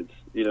car nerds,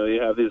 you know,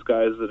 you have these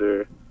guys that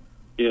are,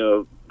 you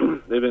know,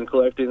 they've been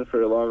collecting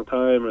for a long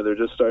time, or they're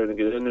just starting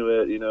to get into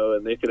it, you know,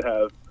 and they could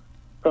have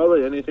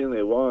probably anything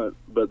they want,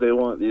 but they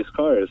want these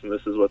cars, and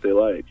this is what they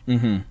like.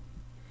 Mm-hmm.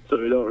 So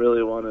we don't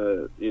really want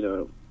to, you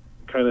know,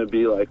 kind of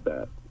be like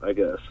that, I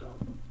guess.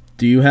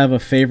 Do you have a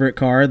favorite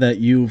car that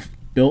you've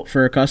built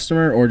for a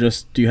customer, or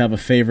just do you have a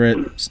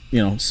favorite,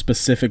 you know,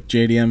 specific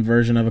JDM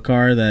version of a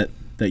car that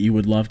you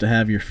would love to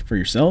have for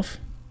yourself?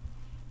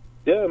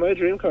 Yeah, my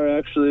dream car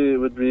actually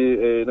would be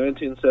a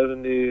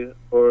 1970,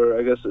 or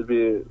I guess it'd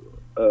be,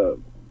 do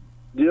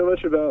you know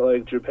much about,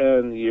 like,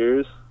 Japan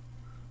years?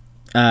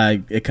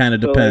 It kind of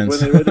depends.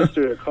 So, like, when they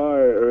register a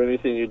car or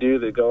anything you do,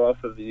 they go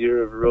off of the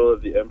year of rule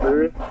of the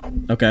emperor.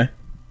 Okay.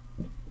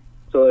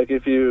 So, like,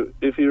 if you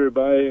were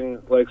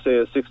buying, like, say,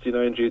 a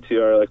 69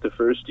 GTR, like, the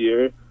first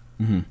year,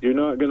 mm-hmm. you're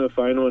not going to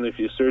find one if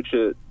you search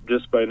it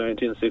just by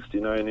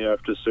 1969. You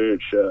have to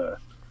search, the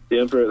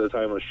emperor at the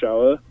time was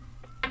Showa.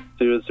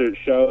 So you would search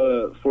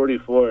Showa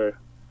 44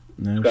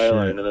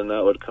 Skyline, and then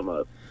that would come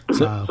up.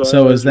 So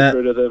I is that...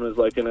 refer to them as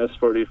like an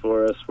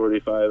S44,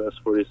 S45,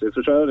 S46,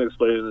 which I don't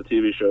explain in the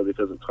TV show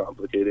because it's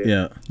complicated.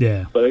 Yeah.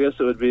 Yeah. But I guess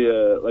it would be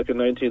like a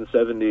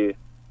 1970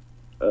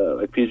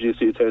 like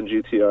PGC 10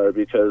 GTR,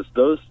 because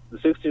the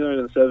 69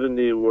 and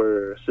 70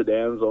 were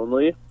sedans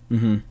only,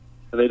 mm-hmm. and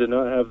they did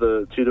not have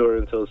the two-door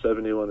until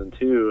 71 and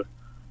 2.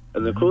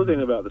 And the cool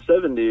thing about the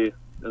 70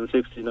 and the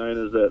 69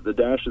 is that the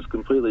dash is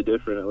completely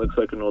different. It looks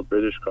like an old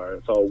British car.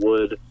 It's all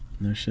wood.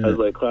 No shit. Has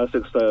like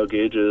classic style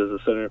gauges. The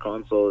center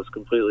console is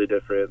completely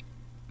different.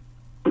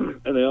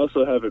 And they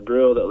also have a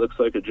grill that looks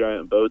like a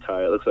giant bow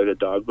tie. It looks like a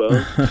dog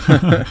bone.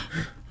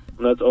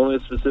 And that's only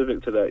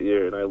specific to that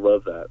year, and I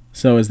love that.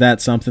 So is that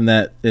something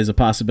that is a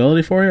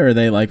possibility for you, or are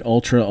they like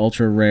ultra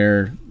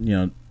rare, you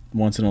know,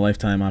 once in a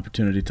lifetime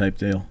opportunity type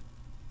deal?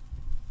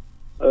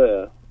 Oh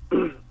yeah.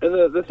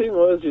 And the thing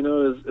was, you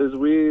know, is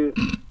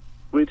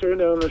we turned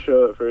down the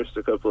show at first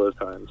a couple of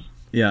times.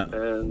 Yeah.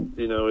 And,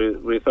 you know,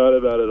 we thought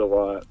about it a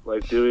lot.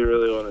 Like, do we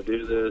really want to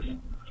do this?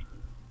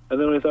 And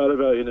then we thought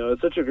about, you know,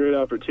 it's such a great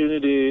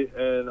opportunity.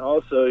 And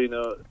also, you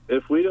know,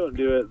 if we don't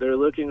do it, they're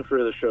looking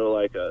for the show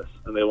like us.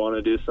 And they want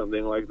to do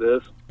something like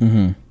this.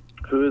 Mm-hmm.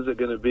 Who is it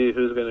going to be?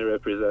 Who's going to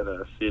represent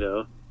us, you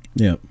know?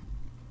 Yep.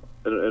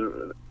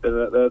 And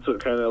that's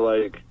what kind of,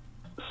 like,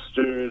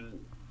 stirred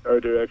our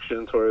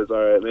direction towards, all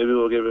right, maybe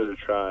we'll give it a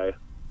try.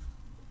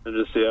 And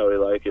just see how we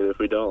like it. If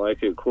we don't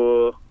like it,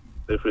 cool.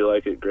 If we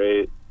like it,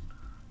 great.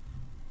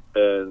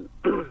 And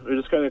we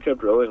just kind of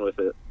kept rolling with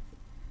it.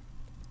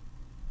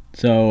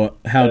 So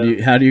how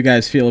do you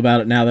guys feel about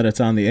it now that it's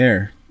on the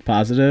air?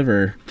 Positive,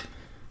 or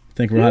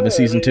think we'll have a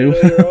season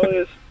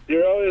 2?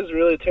 You're always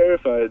really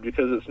terrified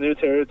because it's new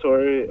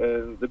territory,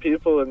 and the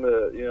people in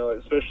the, you know,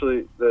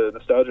 especially the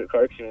nostalgic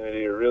car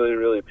community, are really,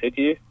 really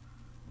picky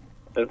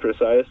and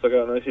precise. Like, I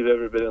don't know if you've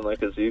ever been in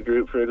like a Z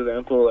group, for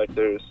example. Like,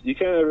 you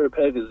can't ever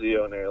peg a Z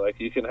owner. Like,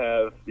 you can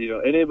have, you know,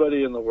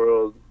 anybody in the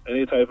world,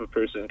 any type of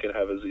person can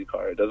have a Z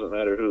car. It doesn't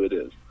matter who it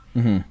is.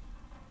 Mm-hmm.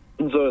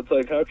 And so it's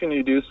like, how can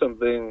you do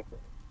something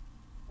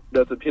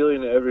that's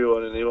appealing to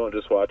everyone, and you won't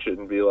just watch it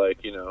and be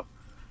like, you know,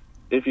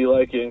 if you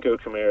like Yenko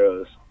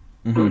Camaros,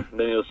 mm-hmm.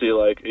 then you'll see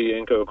like a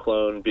Yenko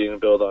clone being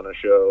built on a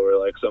show, or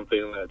like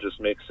something that just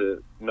makes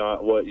it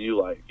not what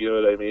you like. You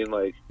know what I mean?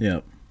 Like,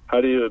 yeah. How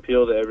do you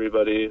appeal to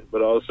everybody,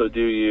 but also do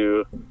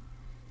you?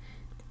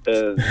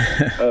 And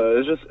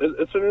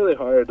it's been really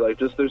hard. Like,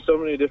 just there's so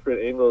many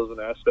different angles and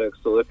aspects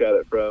to look at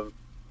it from.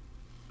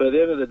 But at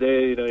the end of the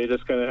day, you know, you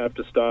just kind of have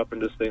to stop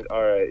and just think,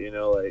 all right, you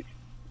know, like,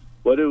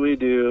 what do we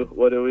do?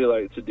 What do we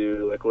like to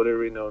do? Like, what are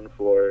we known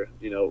for?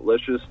 You know,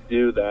 let's just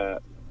do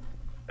that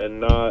and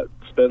not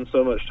spend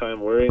so much time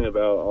worrying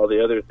about all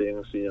the other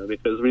things, you know,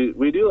 because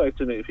we do like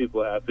to make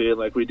people happy, and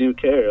like we do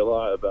care a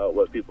lot about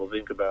what people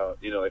think about,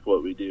 you know, like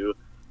what we do.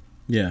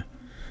 Yeah.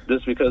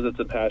 Just because it's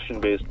a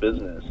passion-based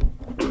business.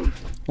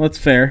 Well, that's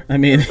fair. I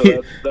mean,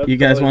 so that's you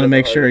guys want to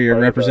make sure you're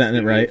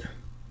representing it right.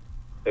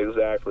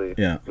 Exactly.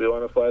 Yeah. We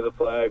want to fly the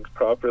flag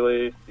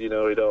properly. You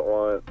know, we don't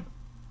want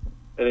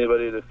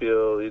anybody to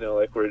feel, you know,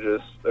 like we're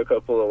just a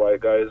couple of white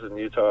guys in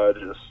Utah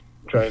just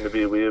trying to be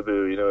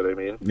weeaboo, you know what I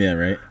mean? Yeah,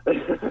 right.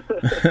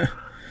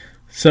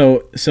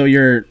 So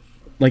you're,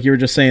 like you were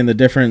just saying, the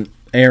different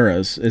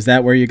eras. Is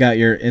that where you got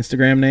your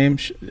Instagram name?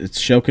 It's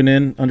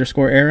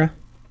Shokunin_era?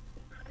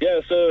 Yeah,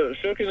 so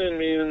Shokunin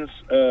means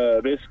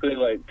basically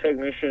like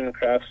technician,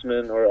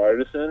 craftsman, or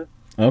artisan.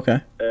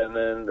 Okay. And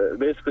then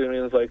basically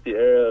means like the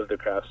era of the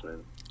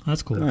craftsman.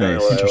 That's cool.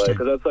 Nice. Interesting.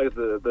 Because that's like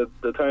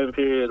the time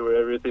period where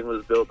everything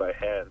was built by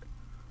hand.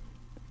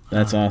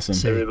 That's awesome.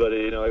 sick. Everybody,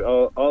 you know, like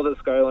all the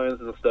skylines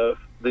and stuff,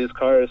 these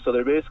cars, so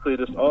they're basically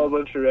just all a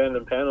bunch of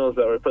random panels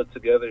that were put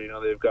together. You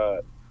know, they've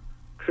got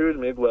crude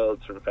MIG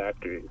welds from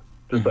factory,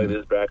 just like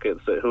these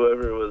brackets that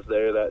whoever was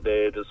there that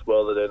day just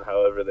welded in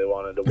however they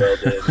wanted to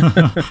weld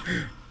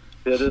in.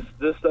 Yeah,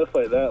 just stuff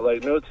like that.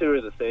 Like, no two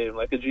are the same.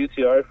 Like a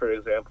GTR, for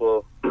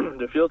example,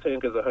 the fuel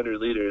tank is 100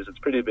 liters. It's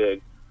pretty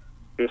big.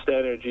 Your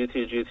standard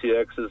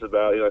GTX is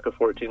about, you know, like a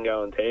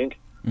 14-gallon tank.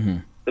 Mm-hmm.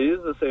 They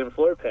use the same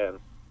floor pan.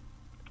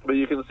 But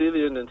you can see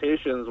the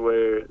indentations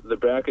where the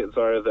brackets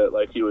are that,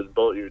 like, you would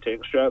bolt your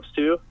tank straps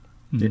to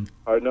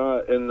are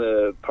not in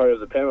the part of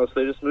the panel. So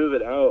they just move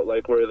it out,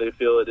 like, where they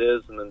feel it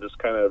is, and then just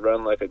kind of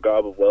run like a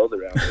gob of weld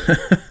around it.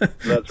 And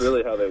that's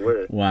really how they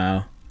work.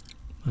 Wow.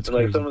 That's And,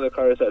 like, crazy. some of the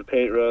cars had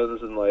paint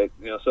runs and, like,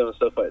 you know, some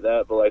stuff like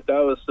that. But, like,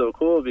 that was so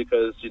cool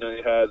because, you know,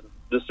 you had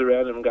just a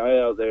random guy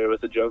out there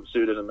with a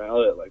jumpsuit and a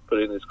mallet, like,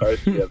 putting these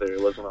cars together. It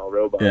wasn't all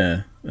robots.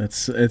 Yeah,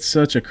 it's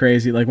such a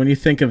crazy, like, when you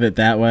think of it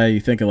that way, you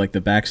think of like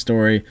the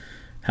backstory,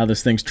 how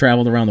this thing's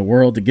traveled around the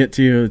world to get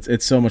to you.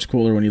 It's so much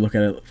cooler when you look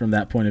at it from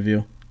that point of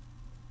view.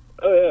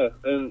 Oh,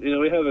 yeah. And, you know,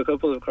 we have a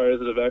couple of cars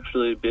that have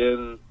actually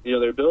been, you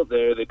know, they're built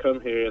there, they come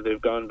here, they've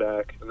gone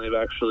back, and they've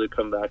actually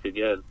come back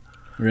again.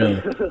 Really.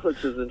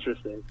 Which is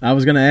interesting. I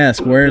was gonna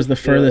ask, where's the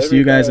furthest every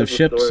you guys car have has a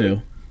shipped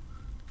story.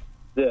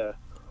 to? Yeah.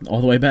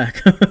 All the way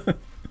back.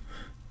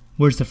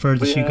 Where's the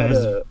furthest We you had guys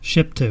a-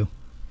 shipped to?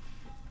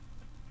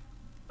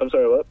 I'm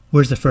sorry, what?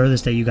 Where's the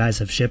furthest that you guys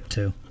have shipped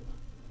to?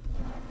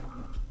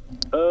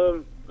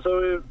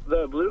 So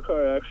that blue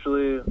car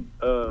actually,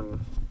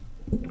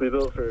 we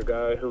built for a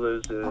guy who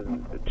lives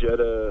in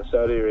Jeddah,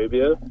 Saudi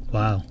Arabia.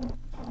 Wow.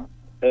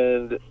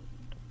 And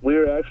we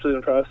were actually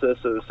in process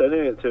of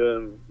sending it to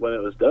him when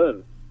it was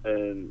done.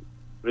 And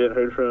we hadn't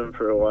heard from him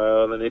for a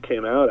while. And then he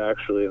came out,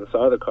 actually, and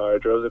saw the car,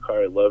 drove the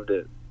car, and loved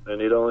it.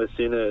 And he'd only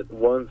seen it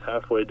once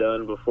halfway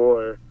done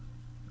before.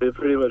 We'd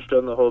pretty much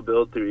done the whole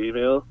build through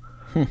email.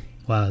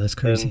 Wow, that's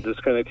crazy. And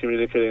just kind of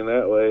communicating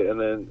that way. And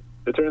then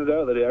it turns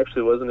out that he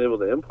actually wasn't able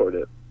to import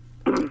it,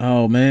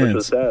 Oh which man.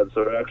 was sad.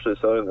 So we're actually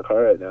selling the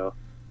car right now.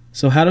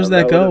 So how does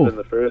That that would have go? been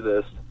the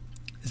furthest.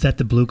 Is that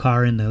the blue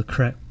car in the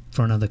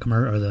front of the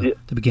commercial or the, Yeah.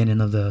 the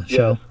beginning of the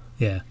show?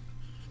 Yeah.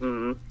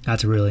 Mm-hmm.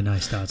 That's a really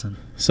nice Datsun.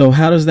 So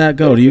how does that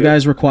go? Do you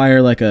guys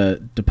require like a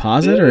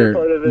deposit The other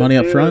part or of it, money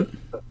up too, front?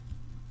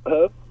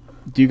 Huh?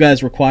 Do you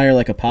guys require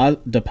like a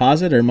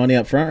deposit or money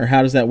up front, or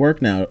how does that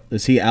work now?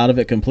 Is he out of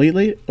it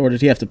completely, or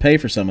did he have to pay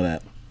for some of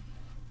that?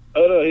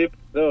 Oh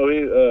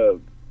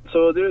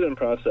so we'll do it in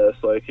process.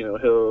 Like, you know,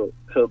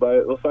 he'll buy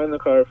it. We'll find the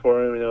car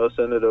for him. You know,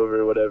 send it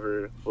over,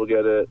 whatever. We'll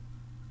get it.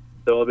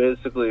 Then we'll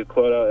basically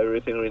quote out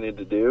everything we need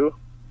to do,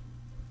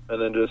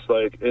 and then just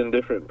like in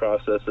different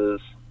processes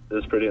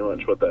is pretty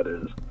much what that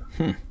is.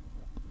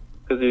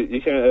 Because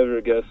you can't ever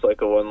guess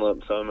like a one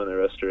lump sum in a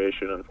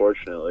restoration,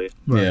 unfortunately.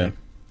 Yeah.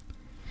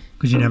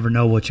 Because you never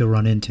know what you'll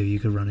run into. You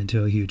could run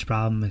into a huge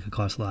problem. It could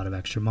cost a lot of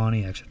extra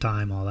money, extra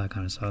time, all that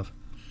kind of stuff.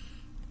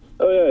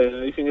 Oh yeah, you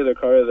know, you can get a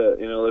car that,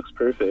 you know, looks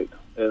perfect,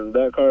 and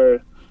that car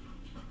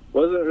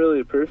wasn't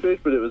really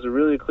perfect, but it was a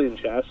really clean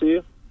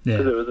chassis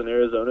because it Yeah. was an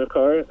Arizona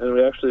car, and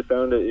we actually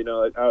found it, you know,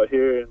 like out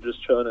here and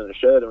just chilling in a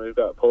shed, and we've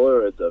got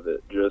Polaroids of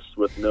it just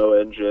with no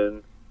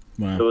engine.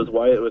 It Wow. was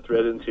white with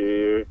red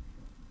interior.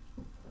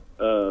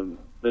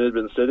 It had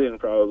been sitting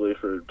probably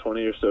for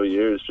 20 or so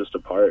years just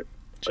apart,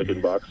 like in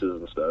Jeez. boxes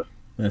and stuff,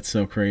 That's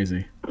so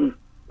crazy.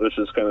 which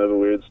is kind of a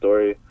weird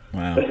story.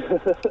 Wow.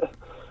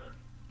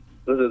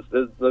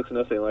 It looks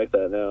nothing like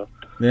that now.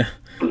 Yeah.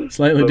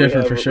 Slightly But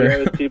different for We sure.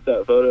 always keep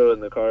that photo in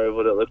the car of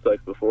what it looked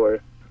like before.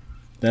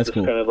 That's Just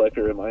cool. kind of like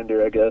a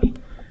reminder, I guess.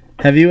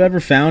 Have you ever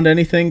found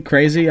anything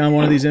crazy on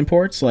one of these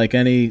imports? Like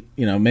any,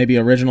 you know, maybe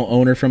original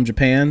owner from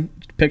Japan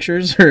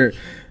pictures or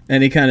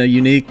any kind of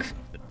unique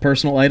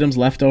personal items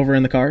left over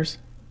in the cars?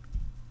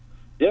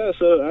 Yeah,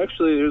 so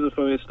actually, here's a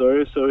funny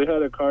story. So we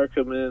had a car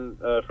come in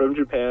from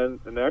Japan,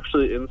 and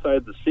actually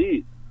inside the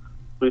seat,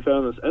 we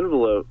found this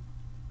envelope.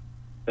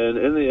 And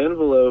in the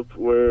envelope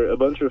were a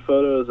bunch of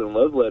photos and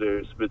love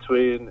letters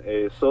between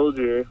a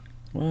soldier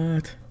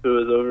What? who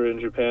was over in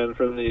Japan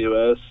from the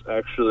U.S.,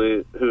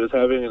 actually, who was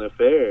having an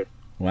affair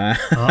Wow.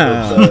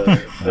 Uh-oh. with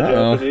a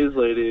Uh-oh. Japanese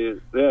lady.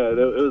 Yeah,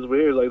 it was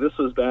weird. Like, this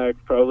was back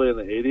probably in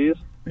the 80s.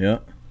 Yeah.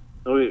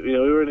 We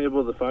weren't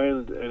able to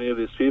find any of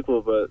these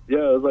people, but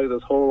yeah, it was like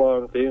this whole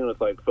long thing with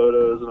like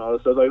photos and all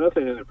this stuff. Like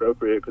nothing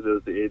inappropriate because it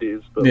was the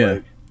 80s, but Yeah.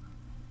 like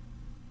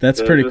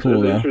That's yeah, pretty it was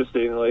cool, though.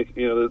 interesting. Like,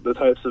 you know, the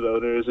types of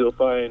owners you'll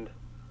find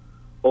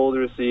old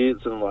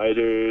receipts and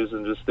lighters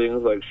and just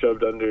things like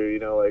shoved under, you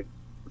know, like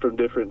from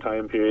different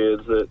time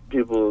periods that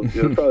people,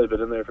 you know, probably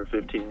been in there for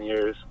 15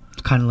 years.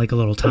 Kind of like a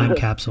little time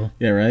capsule.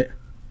 Yeah, right?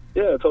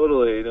 Yeah,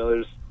 totally. You know,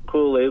 there's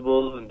cool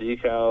labels and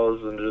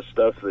decals and just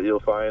stuff that you'll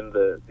find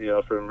that, you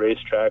know, from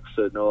racetracks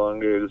that no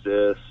longer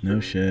exist. No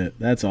shit.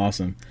 That's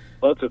awesome.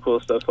 Lots of cool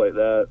stuff like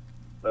that.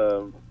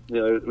 You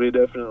know, we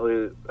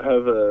definitely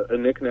have a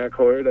knick-knack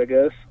hoard, I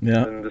guess.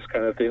 Yeah. And just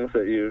kind of things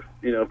that you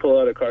know, pull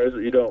out of cars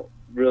that you don't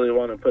really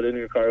want to put in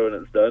your car when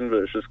it's done, but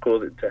it's just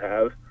cool to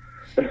have.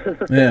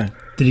 Yeah.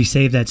 Did he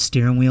save that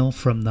steering wheel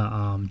from the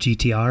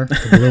GTR,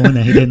 the blue one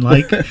that he didn't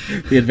like?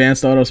 The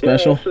Advanced Auto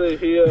Special? Yeah,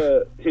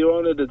 actually, he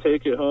wanted to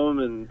take it home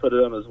and put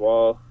it on his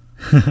wall.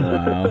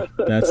 Wow.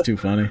 That's too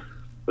funny.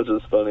 Which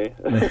is funny.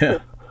 Yeah.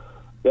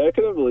 Yeah, I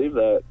couldn't believe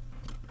that.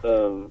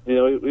 You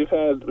know,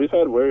 we've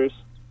had worse.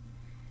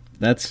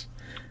 That's,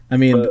 I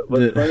mean... But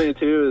what's funny,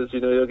 too, is, you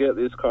know, you'll get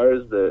these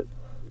cars that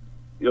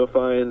you'll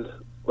find...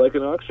 Like,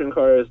 an auction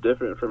car is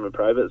different from a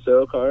private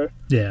sale car.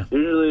 Yeah.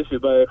 Usually, if you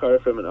buy a car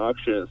from an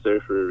auction, it's there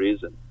for a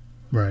reason.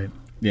 Right.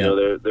 Yeah. You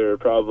know, there are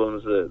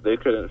problems that they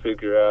couldn't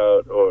figure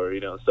out, or,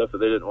 you know, stuff that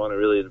they didn't want to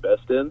really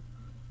invest in.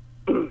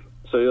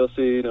 So you'll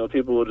see, you know,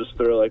 people will just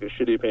throw, like, a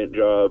shitty paint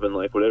job and,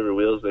 like, whatever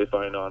wheels they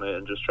find on it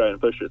and just try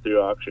and push it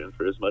through auction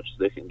for as much as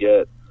they can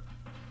get.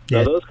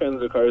 Yeah. Now, those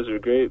kinds of cars are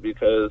great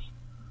because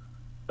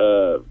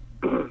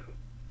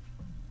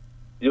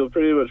you'll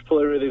pretty much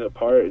pull everything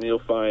apart and you'll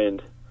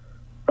find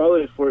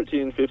probably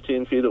 14,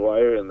 15 feet of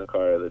wire in the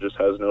car that just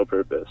has no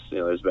purpose. You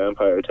know, there's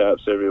vampire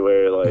taps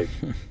everywhere. Like,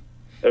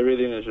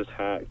 everything is just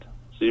hacked.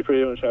 So you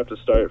pretty much have to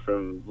start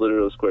from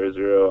literal square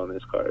zero on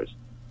these cars,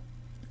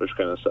 which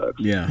kind of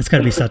sucks. Yeah. It's got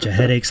to be such a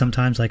headache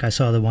sometimes. Like, I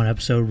saw the one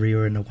episode where you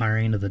were in the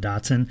wiring of the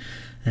Datsun,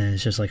 and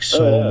it's just, like,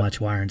 so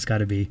much wire. And it's got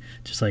to be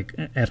just, like,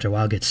 after a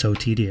while, it gets so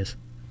tedious.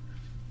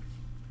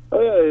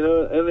 Oh, yeah, you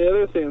know, and the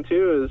other thing,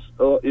 too, is,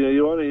 you know,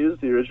 you want to use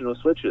the original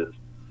switches.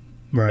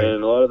 Right.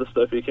 And a lot of the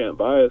stuff you can't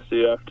buy, so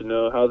you have to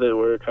know how they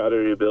work, how to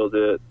rebuild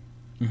it,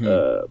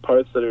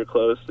 parts that are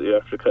close that you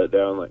have to cut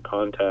down, like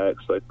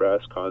contacts, like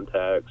brass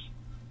contacts,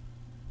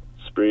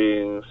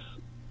 springs,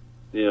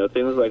 you know,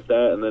 things like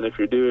that. And then if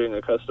you're doing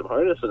a custom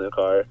harness in a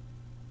car,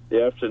 you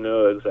have to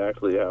know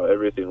exactly how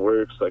everything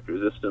works, like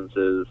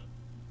resistances,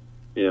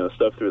 you know,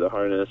 stuff through the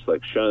harness,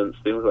 like shunts,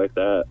 things like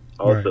that,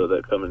 also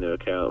that come into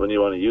account when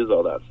you want to use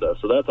all that stuff.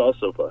 So that's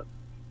also fun.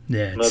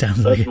 Yeah,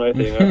 that's my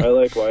thing. I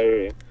like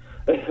wiring.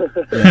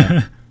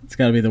 Yeah, it's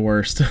got to be the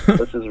worst.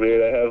 This is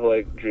weird. I have,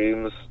 like,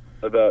 dreams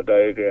about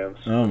diagrams.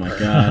 Oh, my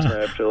God. I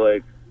have to,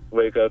 like,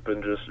 wake up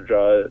and just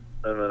draw it,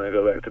 and then I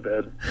go back to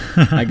bed.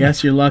 I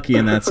guess you're lucky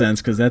in that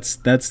sense, because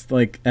that's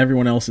like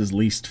everyone else's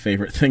least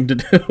favorite thing to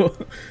do.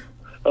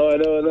 Oh, I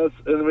know,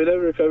 and we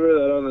never cover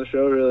that on the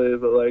show, really,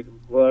 but, like,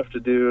 we'll have to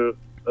do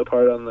a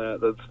part on that.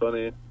 That's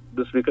funny.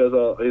 Just because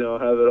I'll, you know,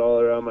 have it all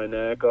around my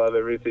neck. I'll have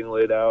everything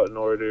laid out in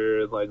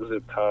order and, like,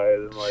 zip tied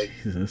and, like...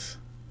 Jesus.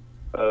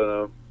 I don't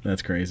know.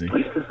 That's crazy.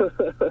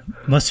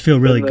 Must feel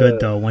really good,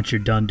 though, once you're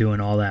done doing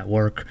all that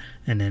work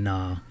and then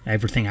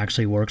everything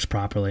actually works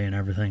properly and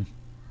everything.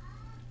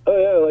 Oh,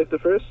 yeah, like the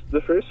first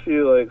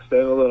few, like,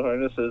 standalone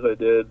harnesses I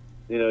did,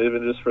 you know,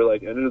 even just for,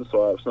 like, engine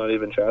swaps, not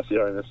even chassis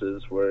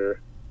harnesses, were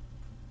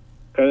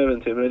kind of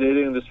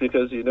intimidating just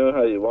because you know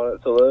how you want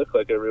it to look.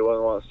 Like,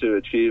 everyone wants to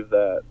achieve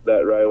that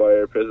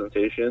Rye-wire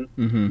presentation,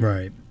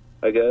 Right.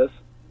 I guess.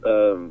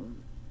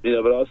 You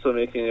know, but also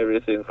making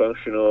everything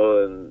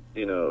functional and,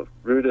 you know,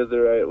 routed the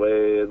right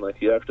way. And,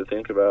 like, you have to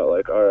think about,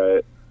 like, all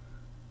right,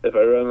 if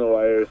I run the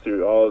wire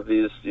through all of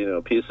these, you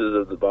know, pieces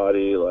of the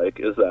body,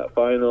 like, is that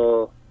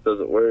final? Does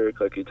it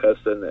work? Like, you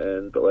test end to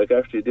end. But, like,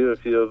 after you do a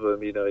few of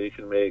them, you know, you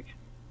can make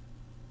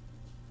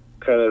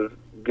kind of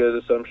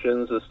good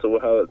assumptions as to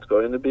how it's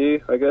going to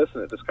be, I guess.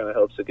 And it just kind of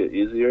helps it get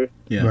easier.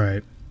 Yeah.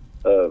 Right.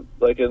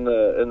 Like, in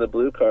the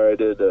blue car, I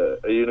did a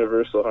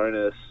universal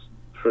harness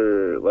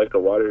for, like, a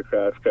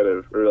watercraft kind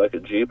of, or like a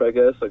Jeep, I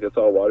guess. Like, it's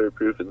all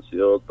waterproof and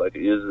sealed. Like,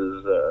 it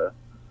uses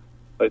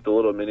like the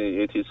little mini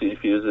ATC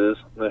fuses,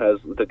 and it has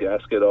the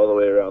gasket all the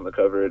way around the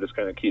cover. It just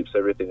kind of keeps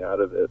everything out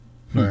of it.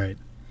 Right.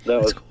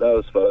 That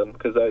was fun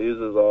because that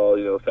uses all,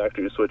 you know,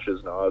 factory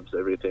switches, knobs,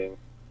 everything.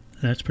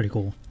 That's pretty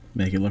cool.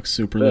 Make it look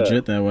super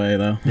legit that way,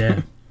 though.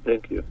 Yeah.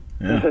 Thank you.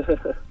 Yeah.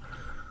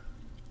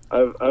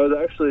 I was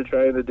actually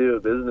trying to do a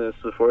business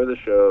before the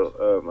show.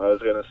 I was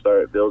going to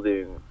start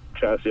building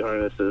chassis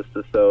harnesses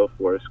to sell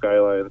for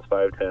Skylines,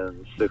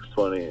 510s,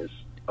 620s,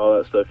 all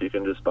that stuff you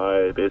can just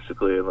buy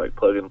basically and, like,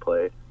 plug and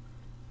play.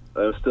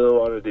 I still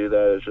want to do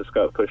that. It's just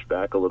got pushed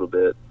back a little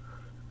bit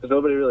because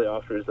nobody really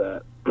offers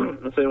that.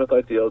 And same with,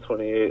 like, the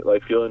L28,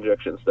 like, fuel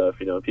injection stuff.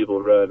 You know,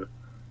 people run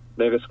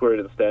Mega Squirt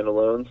and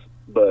standalones,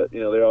 but,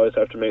 you know, they always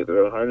have to make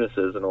their own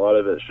harnesses, and a lot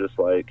of it's just,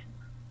 like,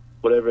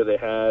 whatever they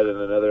had in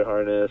another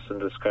harness and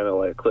just kind of,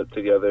 like, clipped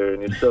together,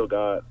 and you still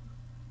got,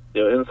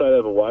 you know, inside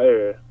of a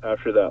wire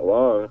after that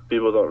long,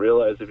 people don't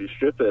realize if you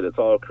strip it, it's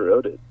all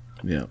corroded.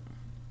 Yeah.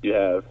 You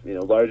have, you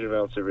know, large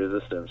amounts of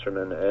resistance from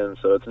end to end,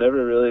 so it's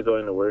never really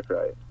going to work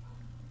right.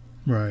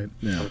 Right.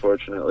 Yeah.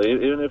 Unfortunately,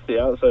 even if the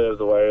outside of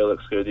the wire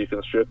looks good, you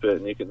can strip it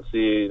and you can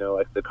see,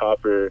 like the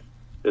copper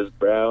is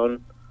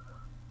brown,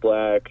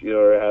 black,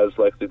 or it has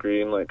like the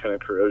green, like kind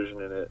of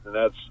corrosion in it, and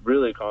that's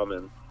really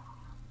common,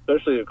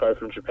 especially a car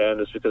from Japan,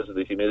 just because of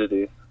the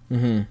humidity.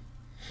 Mm-hmm.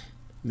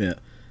 Yeah.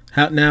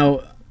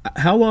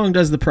 How long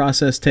does the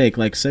process take?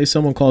 Like, say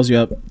someone calls you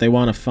up, they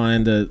want to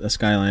find a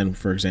Skyline,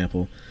 for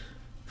example.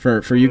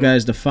 For you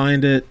guys to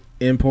find it,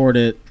 import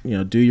it,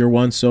 do your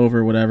once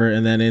over, whatever,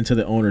 and then into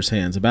the owner's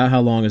hands. About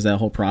how long is that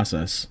whole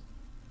process?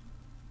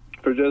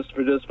 For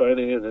just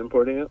finding it and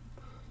importing it?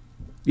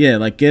 Yeah,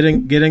 like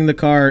getting the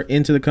car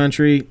into the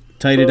country,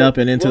 tidied up,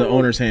 and into the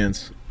owner's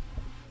hands.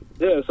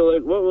 Yeah, so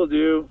like what we'll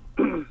do,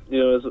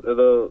 is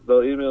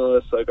they'll email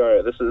us like, all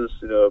right, this is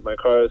my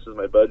car, this is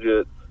my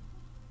budget,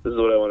 this is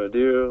what I want to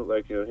do.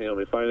 Like, can you help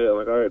me find it? I'm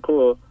like, all right,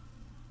 cool.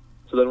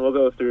 So then we'll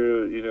go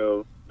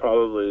through,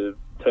 probably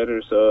 10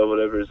 or so,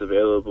 whatever is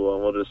available,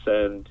 and we'll just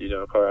send,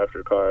 car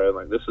after car, and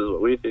like, this is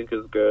what we think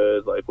is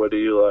good. Like, what do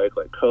you like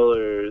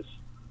colors,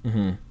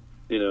 mm-hmm.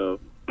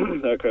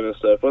 That kind of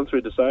stuff. Once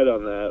we decide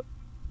on that,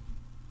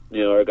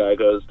 our guy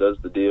goes, does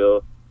the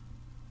deal,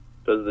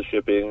 does the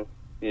shipping,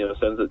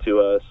 sends it to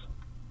us,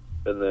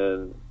 and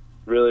then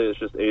really it's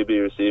just A, B,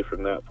 or C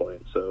from that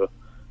point. So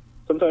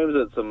sometimes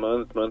it's a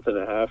month and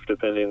a half,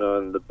 depending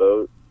on the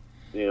boat.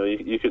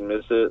 You can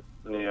miss it,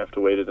 and you have to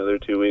wait another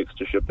 2 weeks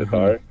to ship the mm-hmm.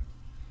 car.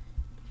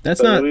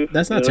 That's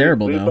not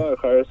terrible, we though. bought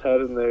cars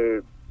had in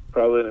there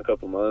probably in a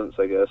couple months,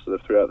 I guess,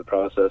 throughout the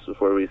process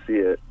before we see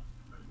it.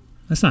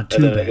 That's not too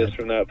and then bad. I guess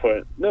from that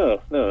point,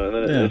 no, and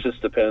then it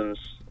just depends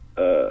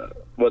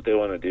what they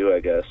want to do, I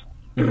guess.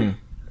 Mm-hmm.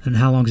 And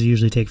how long does it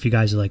usually take for you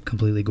guys to like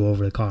completely go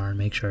over the car and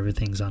make sure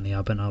everything's on the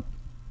up and up?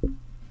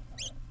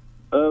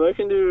 I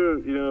can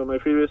do,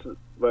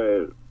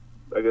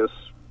 my I guess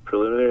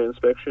preliminary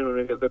inspection when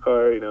we get the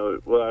car.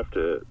 We'll have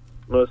to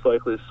most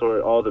likely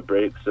sort all the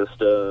brake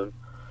system,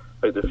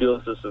 like the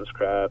fuel system's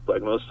crap.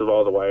 Like most of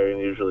all the wiring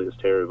usually is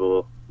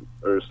terrible,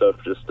 or stuff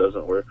just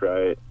doesn't work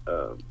right.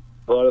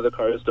 A lot of the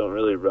cars don't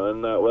really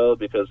run that well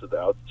because of the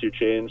altitude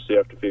change, so you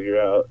have to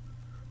figure out,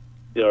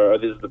 are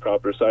these the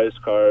proper size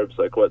carbs?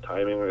 Like, what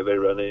timing are they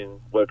running?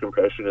 What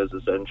compression is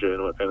this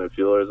engine? What kind of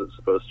fuel is it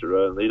supposed to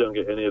run? You don't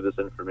get any of this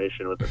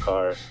information with the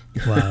car.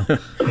 Wow.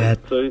 Yeah.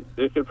 So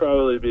it could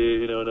probably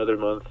be, another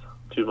month,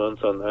 2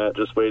 months on that,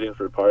 just waiting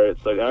for parts.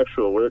 Like,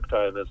 actual work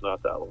time is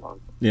not that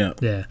long. Yeah.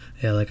 Yeah.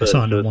 Like I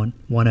saw in the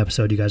one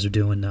episode, you guys are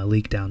doing a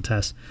leak down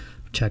test,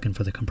 checking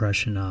for the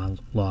compression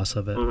loss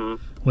of it,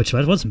 mm-hmm. which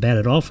wasn't bad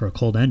at all for a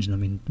cold engine. I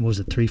mean, what was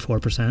it,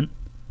 3-4%?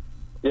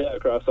 Yeah,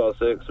 across all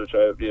six, which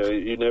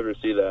you never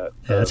see that.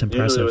 Yeah, that's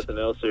impressive. Usually with an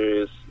L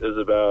series is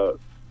about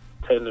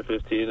 10 to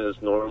 15 is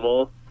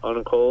normal on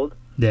a cold.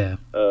 Yeah.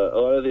 A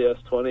lot of the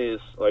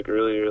S20s, like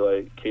earlier,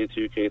 like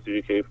K2,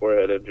 K3,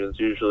 K4 head engines,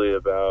 usually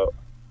about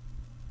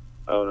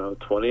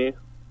 20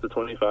 to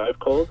 25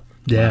 cold.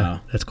 Yeah,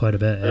 wow. That's quite a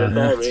bit. Yeah,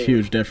 that's a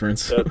huge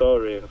difference. That's all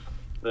rings.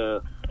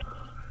 Yeah.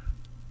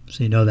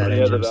 So you know that when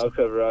you have the engine. valve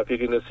cover off, you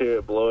can just hear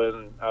it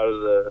blowing out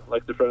of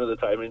the front of the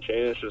timing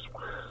chain. It's just,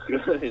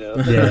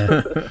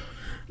 Yeah.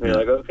 You're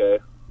like, okay.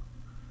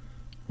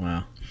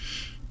 Wow.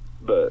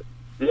 But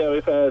yeah,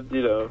 we've had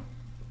a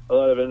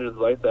lot of engines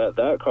like that.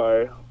 That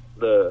car,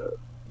 the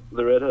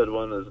Red Hood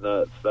one, is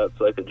nuts. That's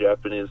like a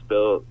Japanese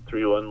built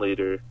 3.1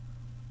 liter,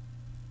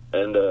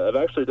 and I've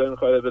actually done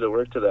quite a bit of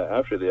work to that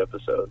after the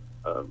episode.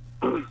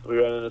 We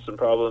ran into some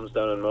problems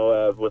down in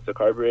Moab with the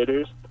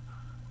carburetors.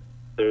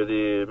 They're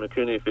the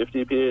Mikuni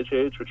 50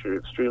 PHH, which are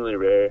extremely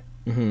rare.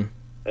 Mm-hmm.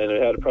 And we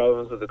had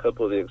problems with a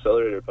couple of the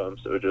accelerator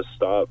pumps that would just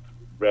stop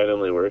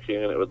randomly working,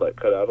 and it would like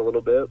cut out a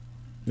little bit.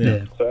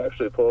 Yeah. So I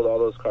actually pulled all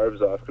those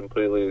carbs off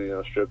completely,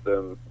 stripped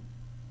them,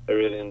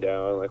 everything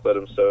down, like let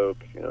them soak,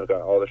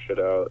 got all the shit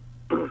out.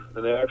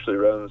 And it actually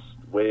runs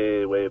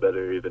way, way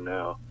better even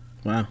now.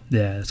 Wow.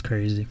 Yeah, that's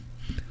crazy.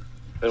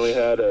 And we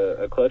had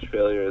a clutch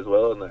failure as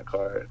well in that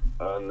car.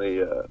 On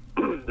the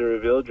the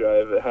reveal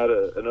drive, it had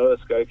an OS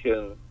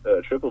Gaikin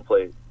triple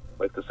plate,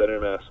 like the center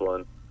mass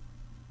one.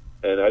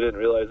 And I didn't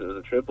realize it was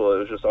a triple. It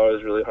was just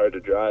always really hard to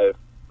drive.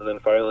 And then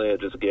finally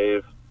it just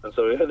gave. And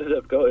so we ended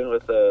up going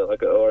with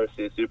like an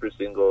ORC super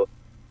single.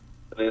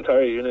 And the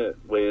entire unit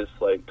weighs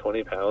like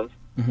 20 pounds.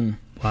 Mm-hmm.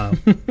 Wow.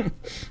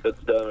 It's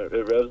dumb.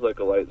 It revs like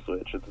a light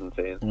switch. It's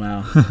insane.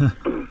 Wow.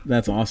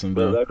 That's awesome,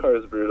 But though. that car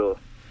is brutal.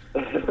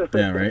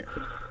 Yeah, right?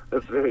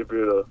 It's very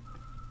brutal.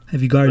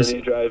 Have you guys... When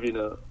you drive,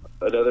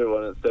 another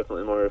one, it's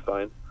definitely more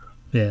refined.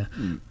 Yeah.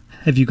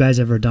 Have you guys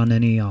ever done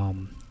any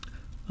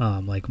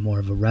like more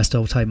of a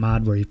resto type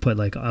mod where you put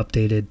like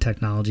updated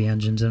technology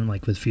engines in,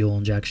 like with fuel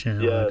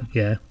injection? Yeah.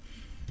 Yeah.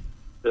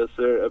 Yes,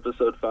 sir.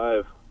 Episode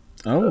 5.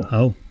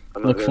 Oh.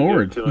 I'm Look not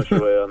forward. Give too much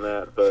away on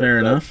that. But Fair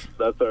enough.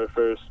 That's our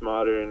first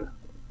modern.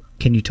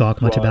 Can you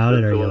talk much about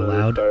it? Are you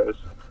allowed?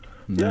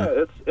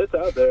 Yeah, it's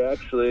out there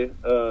actually.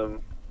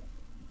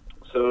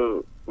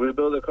 So we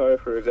built a car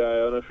for a guy. I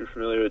don't know if you're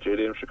familiar with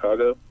JDM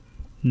Chicago.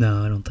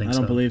 No, I don't think so.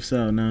 I don't believe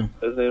so, no.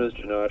 His name is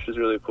Janosh. He's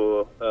really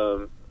cool.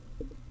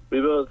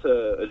 We built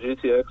a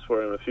GTX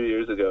for him a few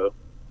years ago,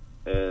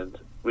 and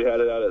we had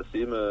it out at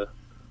SEMA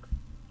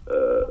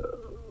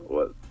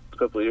a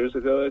couple of years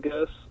ago, I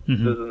guess.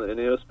 Mm-hmm. It was in the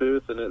Ineos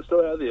booth, and it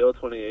still had the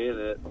L28 in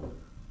it.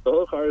 The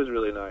whole car is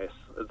really nice.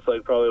 It's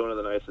like probably one of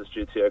the nicest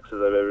GTXs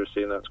I've ever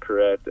seen. That's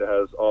correct. It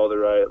has all the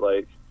right,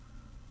 like,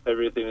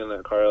 everything in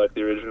that car, like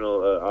the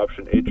original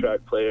option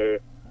 8-track player,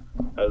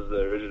 has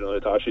the original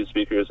Hitachi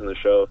speakers in the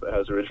shelf. It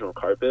has original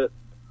carpet.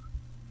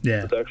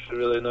 Yeah. It's actually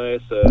really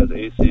nice. It has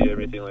AC,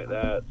 everything like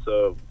that.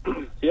 So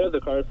he had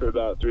the car for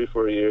about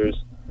 3-4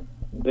 years.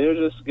 They were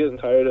just getting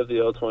tired of the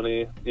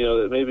L20. You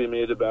know, it maybe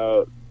made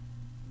about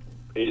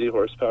 80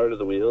 horsepower to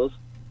the wheels.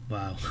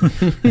 Wow.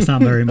 That's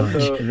not very much.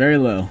 So, Very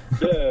low.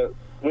 yeah,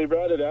 we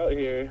brought it out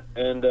here,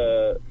 and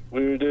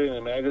we were doing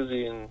a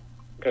magazine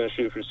kind of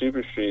shoot for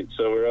Super Street,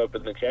 so we're up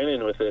in the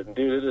canyon with it, and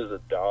dude, it is a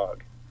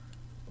dog.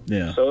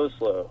 Yeah. So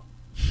slow.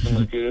 And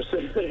like you're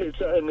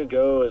trying to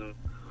go, and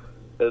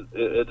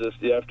it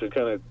just, you have to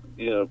kind of,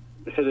 you know,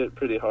 hit it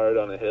pretty hard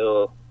on a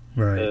hill.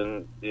 Right.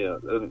 And, you know,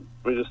 and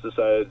we just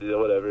decided, you know,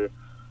 whatever,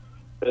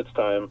 it's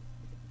time.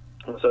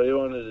 And so he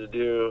wanted to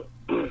do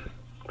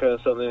kind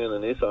of something in the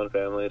Nissan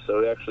family, so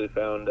we actually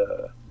found,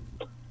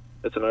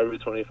 it's an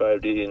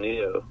RB25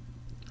 Neo.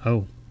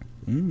 Oh.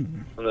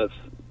 Mm. And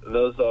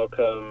those all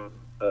come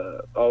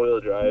all-wheel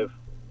drive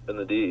in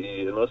the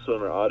DE, and most of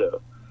them are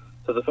auto.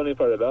 So the funny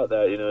part about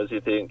that, you know, is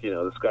you think, you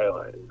know, the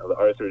Skyline, you know, the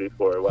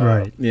R34, wow.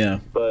 Right. Yeah.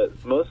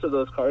 But most of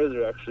those cars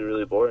are actually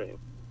really boring.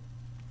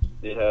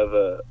 You have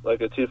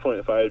like a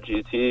 2.5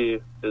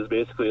 GT is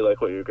basically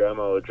like what your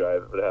grandma would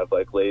drive. It would have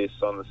like lace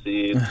on the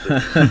seats.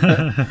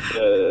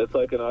 It's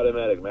like an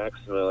automatic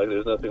Maxima. Like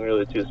there's nothing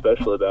really too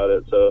special about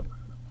it. So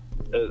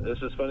it's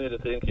just funny to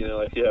think, you know,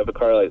 like you have a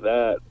car like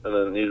that, and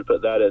then you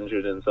put that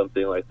engine in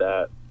something like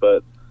that.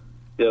 But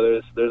you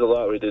know, there's a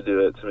lot we did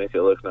to it to make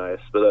it look nice.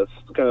 But that's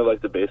kind of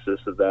like the basis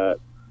of that.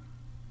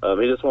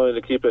 He just wanted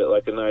to keep it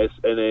like a nice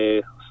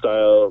NA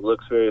style.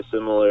 Looks very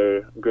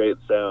similar. Great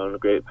sound,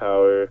 great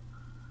power.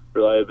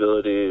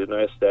 Reliability,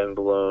 nice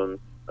standalone,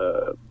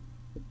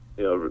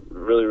 you know,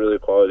 really, really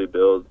quality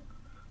build.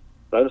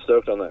 I'm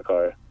stoked on that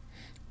car.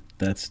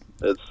 It's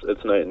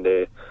night and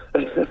day.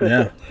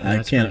 Yeah, I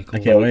that's can't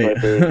pretty cool. wait.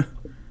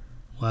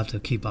 We'll have to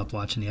keep up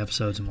watching the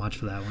episodes and watch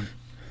for that one.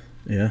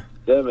 Yeah.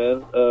 Yeah,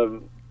 man.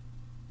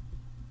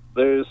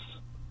 There's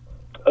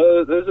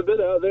a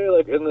bit out there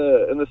like in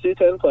the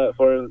C10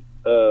 platform.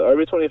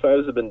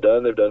 RB25s have been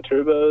done. They've done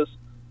turbos,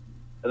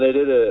 and they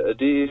did a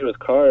DE with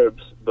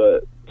carbs,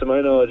 but to my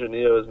knowledge, a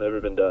Neo has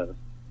never been done.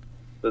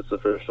 That's the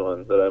first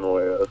one that I'm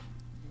aware of.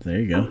 There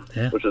you go.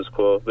 Yeah. Which is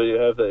cool. But you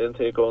have the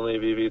intake-only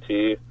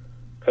VVT,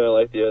 kind of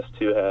like the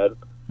S2 had.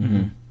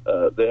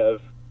 Mm-hmm. They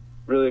have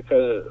really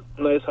kind of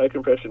nice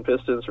high-compression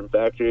pistons from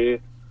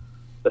factory.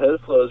 The head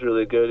flow is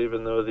really good,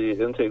 even though the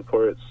intake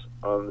ports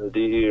on the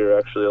DE are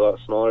actually a lot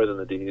smaller than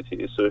the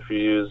DET. So if you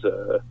use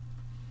a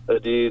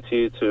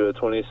DET to a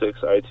 26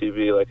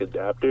 ITV like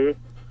adapter,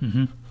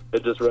 Mm-hmm.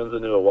 it just runs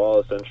into a wall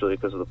essentially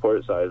because of the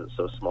port size. It's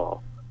so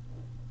small.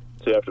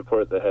 So you have to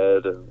port the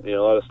head and, you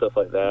know, a lot of stuff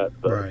like that.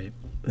 But Right.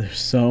 There's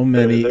so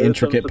many there is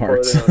intricate some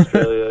support parts. in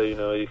Australia, you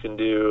know, you can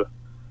do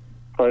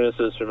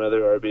harnesses from other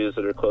RBs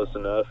that are close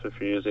enough if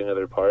you're using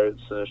other parts.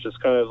 And it's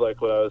just kind of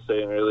like what I was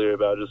saying earlier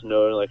about just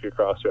knowing like your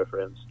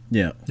cross-reference.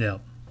 Yeah. Yeah.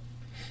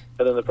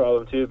 And then the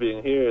problem, too,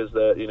 being here is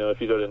that, you know, if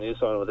you go to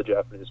Nissan with a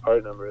Japanese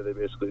part number, they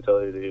basically tell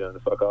you to, you know, to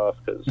fuck off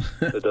because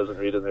it doesn't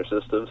read in their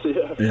system. So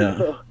you have to Yeah.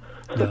 know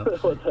Yeah.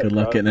 what that Good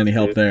luck getting any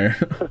help process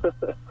there.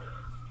 is.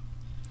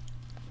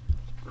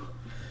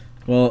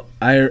 Well,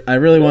 I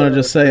really want to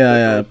just say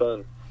I it's really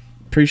fun.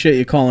 appreciate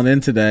you calling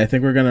in today. I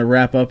think we're going to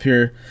wrap up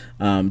here.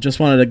 Just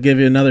wanted to give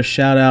you another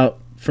shout out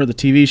for the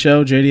TV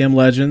show, JDM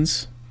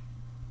Legends.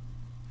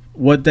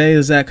 What day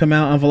does that come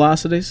out on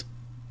Velocities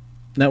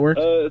Network?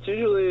 It's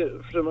usually,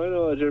 to my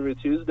knowledge, every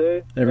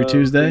Tuesday. Every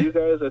Tuesday? For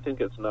you guys, I think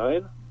it's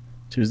 9.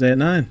 Tuesday at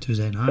 9.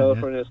 Tuesday night.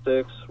 California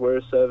 6,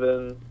 we're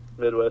 7,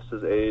 Midwest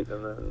is 8,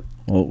 and then...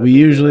 Well, I we think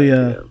usually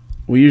 9 p.m.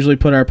 we usually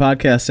put our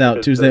podcasts out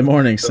Just Tuesday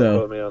morning, don't so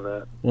quote me on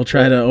that. we'll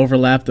try to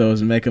overlap those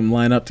and make them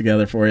line up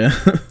together for you.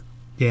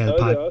 Yeah, the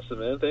Oh, yeah, awesome,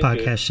 man. Thank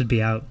podcast you. should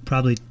be out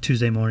probably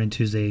Tuesday morning,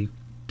 Tuesday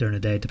during the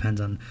day. It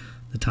depends on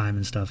the time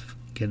and stuff,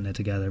 getting it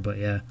together. But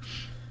yeah.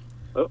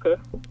 Okay.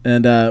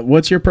 And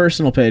what's your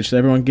personal page so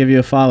everyone can give you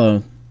a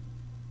follow?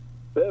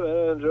 Yeah, man,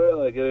 I enjoy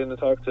like getting to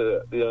talk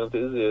to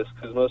enthusiasts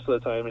because most of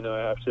the time, you know, I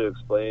have to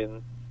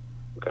explain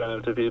kind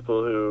of to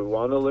people who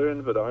want to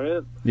learn but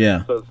aren't.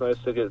 Yeah. So it's nice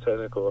to get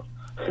technical.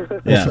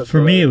 Yeah. That's For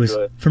what me, I it was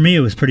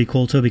enjoy. pretty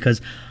cool too because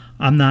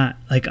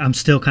I'm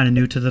still kind of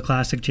new to the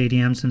classic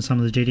JDMs and some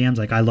of the JDMs.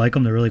 Like I like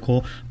them; they're really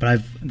cool. But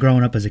I've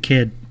grown up as a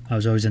kid. I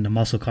was always into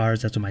muscle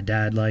cars. That's what my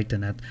dad liked,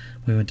 and that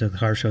we went to the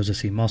car shows to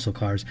see muscle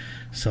cars.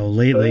 So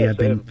lately, Oh, yeah, I've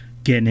been same.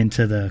 getting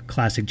into the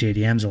classic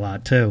JDMs a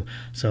lot too.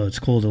 So it's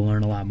cool to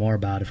learn a lot more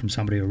about it from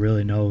somebody who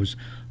really knows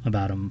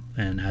about them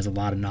and has a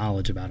lot of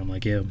knowledge about them,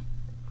 like you.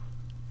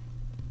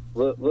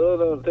 Little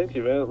known, thank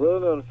you, man. Little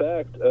known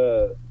fact,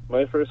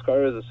 my first car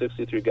was a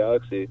 63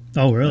 Galaxy.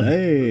 Oh, really?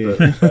 Hey.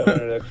 The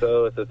 500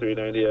 XL with the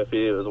 390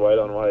 FE. It was white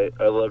on white.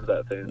 I loved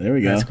that thing. There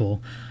we go. That's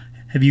cool.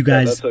 Have you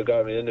guys? That's what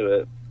got me into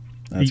it.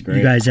 That's great.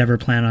 You guys ever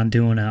plan on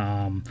doing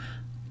a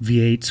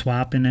V8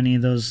 swap in any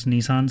of those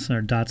Nissans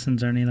or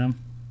Datsuns or any of them?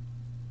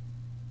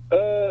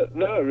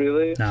 Not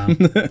really. No. Not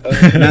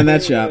in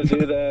that shop.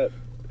 Do that.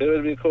 It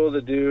would be cool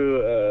to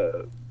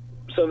do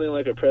something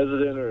like a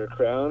President or a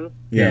Crown.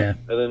 Yeah.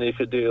 And then you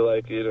could do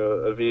like, you know,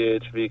 a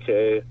VH,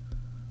 VK.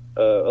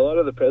 A lot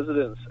of the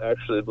Presidents,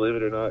 actually, believe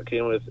it or not,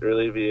 came with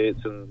early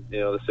V8s in, you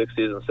know, the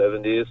 60s and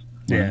 70s.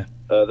 Yeah.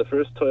 The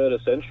first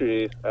Toyota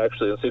Century,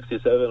 actually, in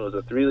 67 was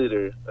a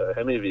 3-liter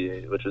Hemi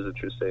V8, which is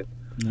interesting.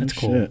 That's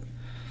cool. Shit.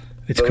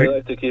 It's But we crazy.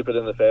 like to keep it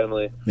in the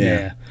family.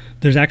 Yeah.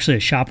 There's actually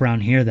a shop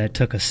around here that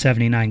took a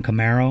 79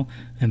 Camaro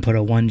and put a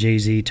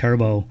 1JZ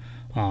turbo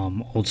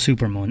old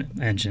Supermoon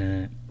engine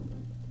in it.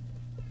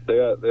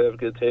 They have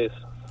good taste.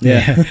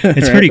 Yeah.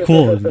 It's pretty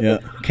cool. Yeah.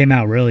 Came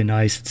out really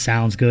nice. It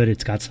sounds good.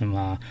 It's got some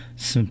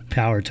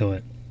power to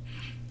it.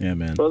 Yeah,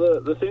 man. Well,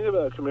 the thing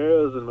about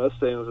Camaros and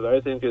Mustangs that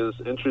I think is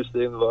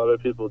interesting, a lot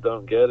of people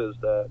don't get, is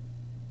that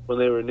when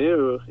they were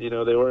new, you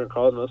know, they weren't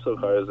called muscle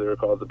cars. They were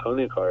called the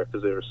pony car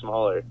because they were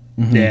smaller.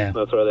 Mhm. Yeah.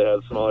 That's why they had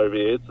smaller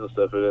V8s and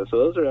stuff in it. So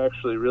those are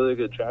actually really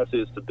good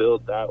chassis to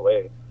build that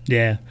way.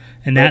 Yeah.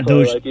 And That's that why,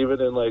 those like, even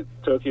in like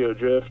Tokyo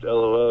Drift,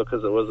 LOL,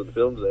 because it wasn't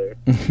filmed there.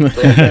 But,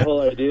 like, the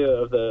whole idea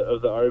of the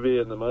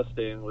RB and the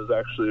Mustang was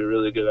actually a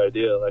really good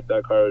idea. Like,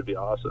 that car would be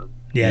awesome.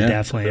 yeah, Yeah.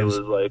 definitely. It was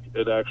like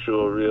an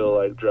actual real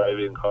like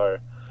driving car.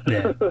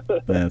 Yeah.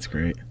 That's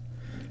great.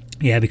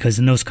 Yeah, because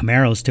in those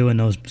Camaros too, in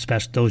those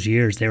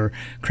years, they were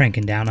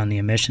cranking down on the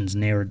emissions,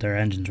 and their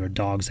engines were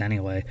dogs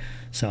anyway.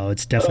 So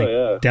it's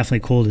definitely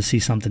cool to see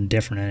something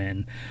different in it,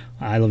 and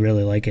I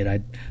really like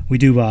it. We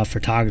do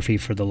photography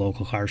for the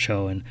local car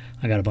show, and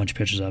I got a bunch of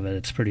pictures of it.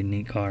 It's a pretty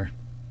neat car.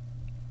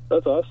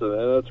 That's awesome,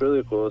 man. That's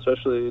really cool.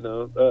 Especially, you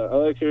know, I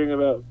like hearing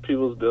about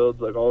people's builds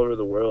like all over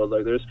the world.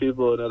 Like, there's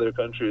people in other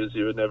countries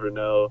you would never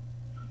know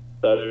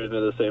that are into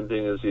the same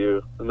thing as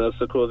you. And that's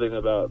the cool thing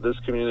about this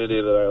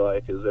community that I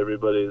like, is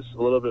everybody's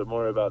a little bit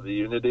more about the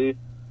unity,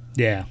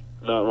 Yeah,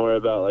 not more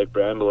about like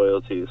brand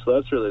loyalty. So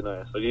that's really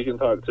nice. Like, you can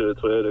talk to a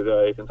Toyota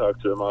guy, you can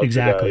talk to a Mazda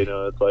Exactly. guy. You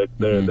know, it's like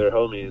they're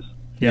homies.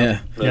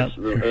 Yeah. Yep.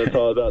 It's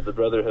all about the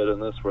brotherhood in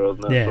this world.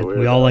 And that's Yeah, what we're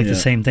we all about. like Yeah. the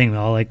same thing. We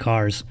all like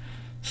cars,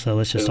 so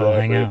let's just all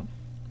hang Exactly. out.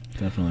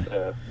 Definitely.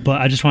 Yeah.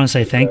 But I just want to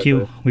say thank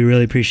you. Exactly. We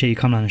really appreciate you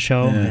coming on the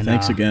show. Yeah, and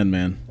thanks again,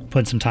 man.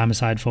 putting some time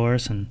aside for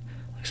us. And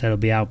like I said, it'll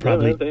be out Yeah,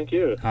 probably. man, thank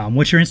you.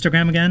 What's your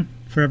Instagram again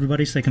for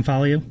everybody so they can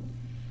follow you?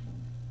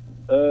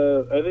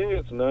 I think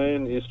it's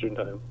 9 Eastern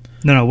time.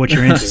 No, what's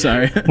your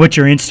Sorry. what's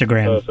your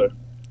Instagram? Oh, sorry.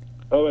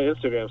 Oh, my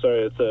Instagram.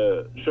 Sorry, it's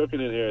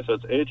Shokunin here. So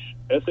it's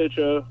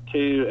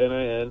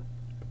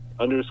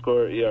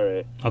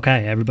SHOKUNIN_ERA.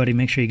 Okay, everybody,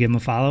 make sure you give him a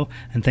follow,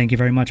 and thank you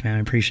very much, man. I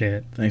appreciate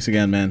it. Thanks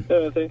again, man.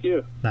 Yeah, thank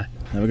you. Bye.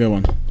 Have a good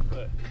one.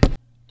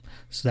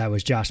 So that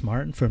was Josh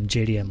Martin from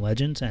JDM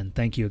Legends, and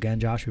thank you again,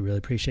 Josh. We really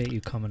appreciate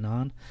you coming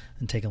on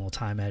and taking a little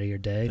time out of your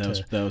day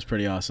That was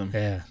pretty awesome.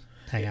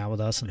 hang out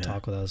with us and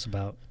talk with us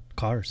about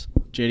cars.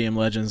 JDM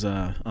Legends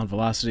on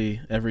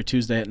Velocity every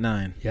Tuesday at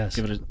 9. Yes.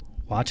 Give it a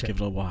watch.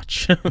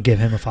 Give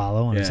him a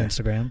follow on his Yeah.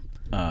 Instagram.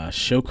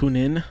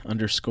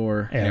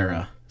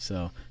 Shokunin_era.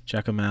 So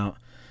check him out.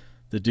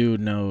 The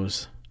dude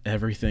knows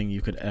everything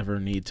you could ever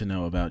need to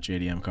know about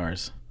JDM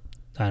cars.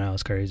 I know,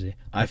 it's crazy.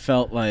 I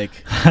felt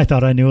like I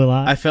thought I knew a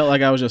lot.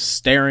 I was just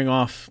staring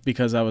off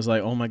because I was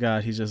like, oh my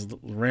God, he's just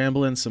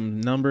rambling some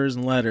numbers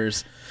and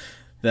letters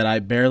that I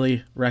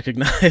barely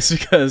recognize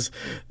because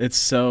it's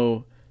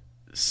so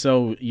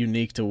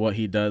unique to what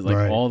he does. Like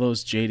Right. all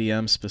those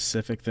JDM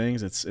specific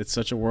things. It's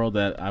such a world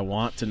that I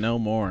want to know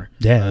more.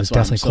 Yeah, it was That's why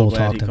I'm definitely so cool glad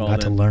talking he to him. called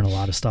Got to in. learn a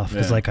lot of stuff.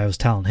 Because Yeah. like I was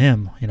telling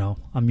him, you know,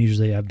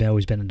 I've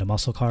always been into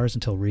muscle cars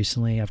until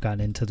recently. I've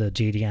gotten into the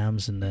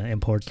JDMs and the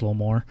imports a little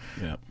more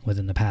Yeah.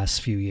 within the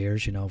past few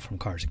years, you know, from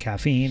Cars and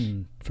Caffeine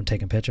and from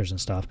taking pictures and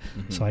stuff.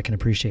 Mm-hmm. So I can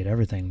appreciate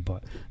everything,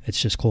 but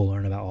it's just cool to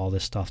learn about all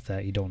this stuff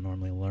that you don't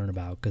normally learn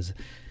about because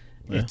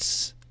Yeah.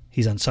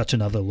 he's on such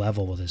another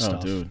level with his Oh,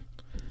 stuff. dude.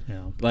 You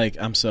know, Like,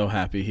 I'm so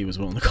happy he was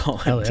willing to call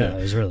in, hell too. yeah,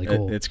 it was really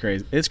cool. It's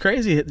crazy. It's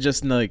crazy.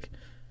 Just like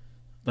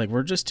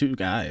we're just two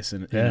guys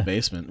in Yeah. the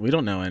basement. We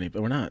don't know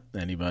we're not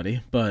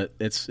anybody, but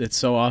it's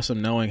so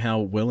awesome knowing how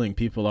willing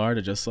people are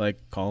to just like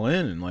call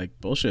in and like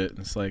bullshit.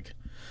 It's like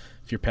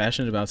if you're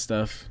passionate about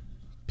stuff,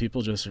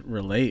 people just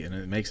relate and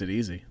it makes it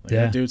easy. Like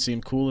Yeah. that dude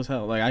seemed cool as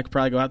hell. Like I could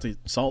probably go out to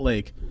Salt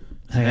Lake,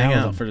 Hang hang out with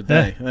out him. for the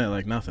day. Yeah,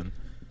 like nothing.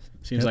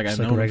 Seems Yep, like I've just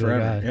like a known him regular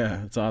forever. guy.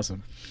 Yeah, it's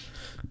awesome.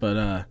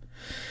 But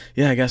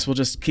yeah, I guess we'll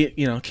just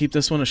keep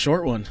this one a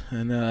short one.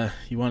 And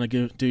you want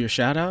to do your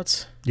shout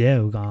outs?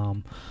 Yeah, we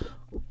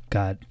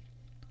got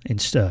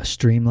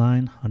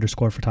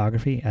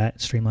Streamline_photography at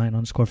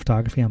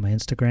Streamline_photography on my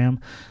Instagram,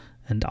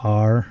 and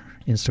our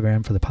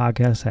Instagram for the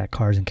podcast at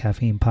Cars and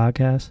Caffeine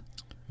Podcast.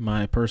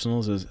 My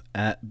personals is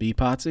at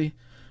bpotsy.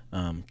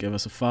 Give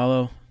us a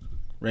follow,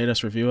 rate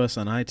us, review us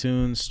on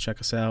iTunes, check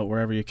us out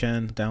wherever you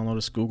can, download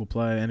us, Google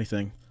Play,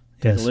 anything.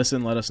 Take Yes. a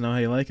listen, let us know how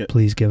you like it.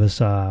 Please give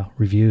us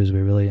reviews. We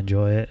really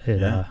enjoy it.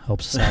 It Yeah.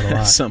 helps us out a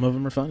lot. Some of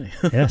them are funny.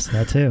 Yes,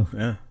 that too.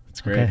 Yeah,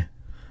 it's great. Okay.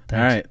 All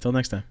right, till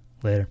next time.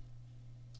 Later.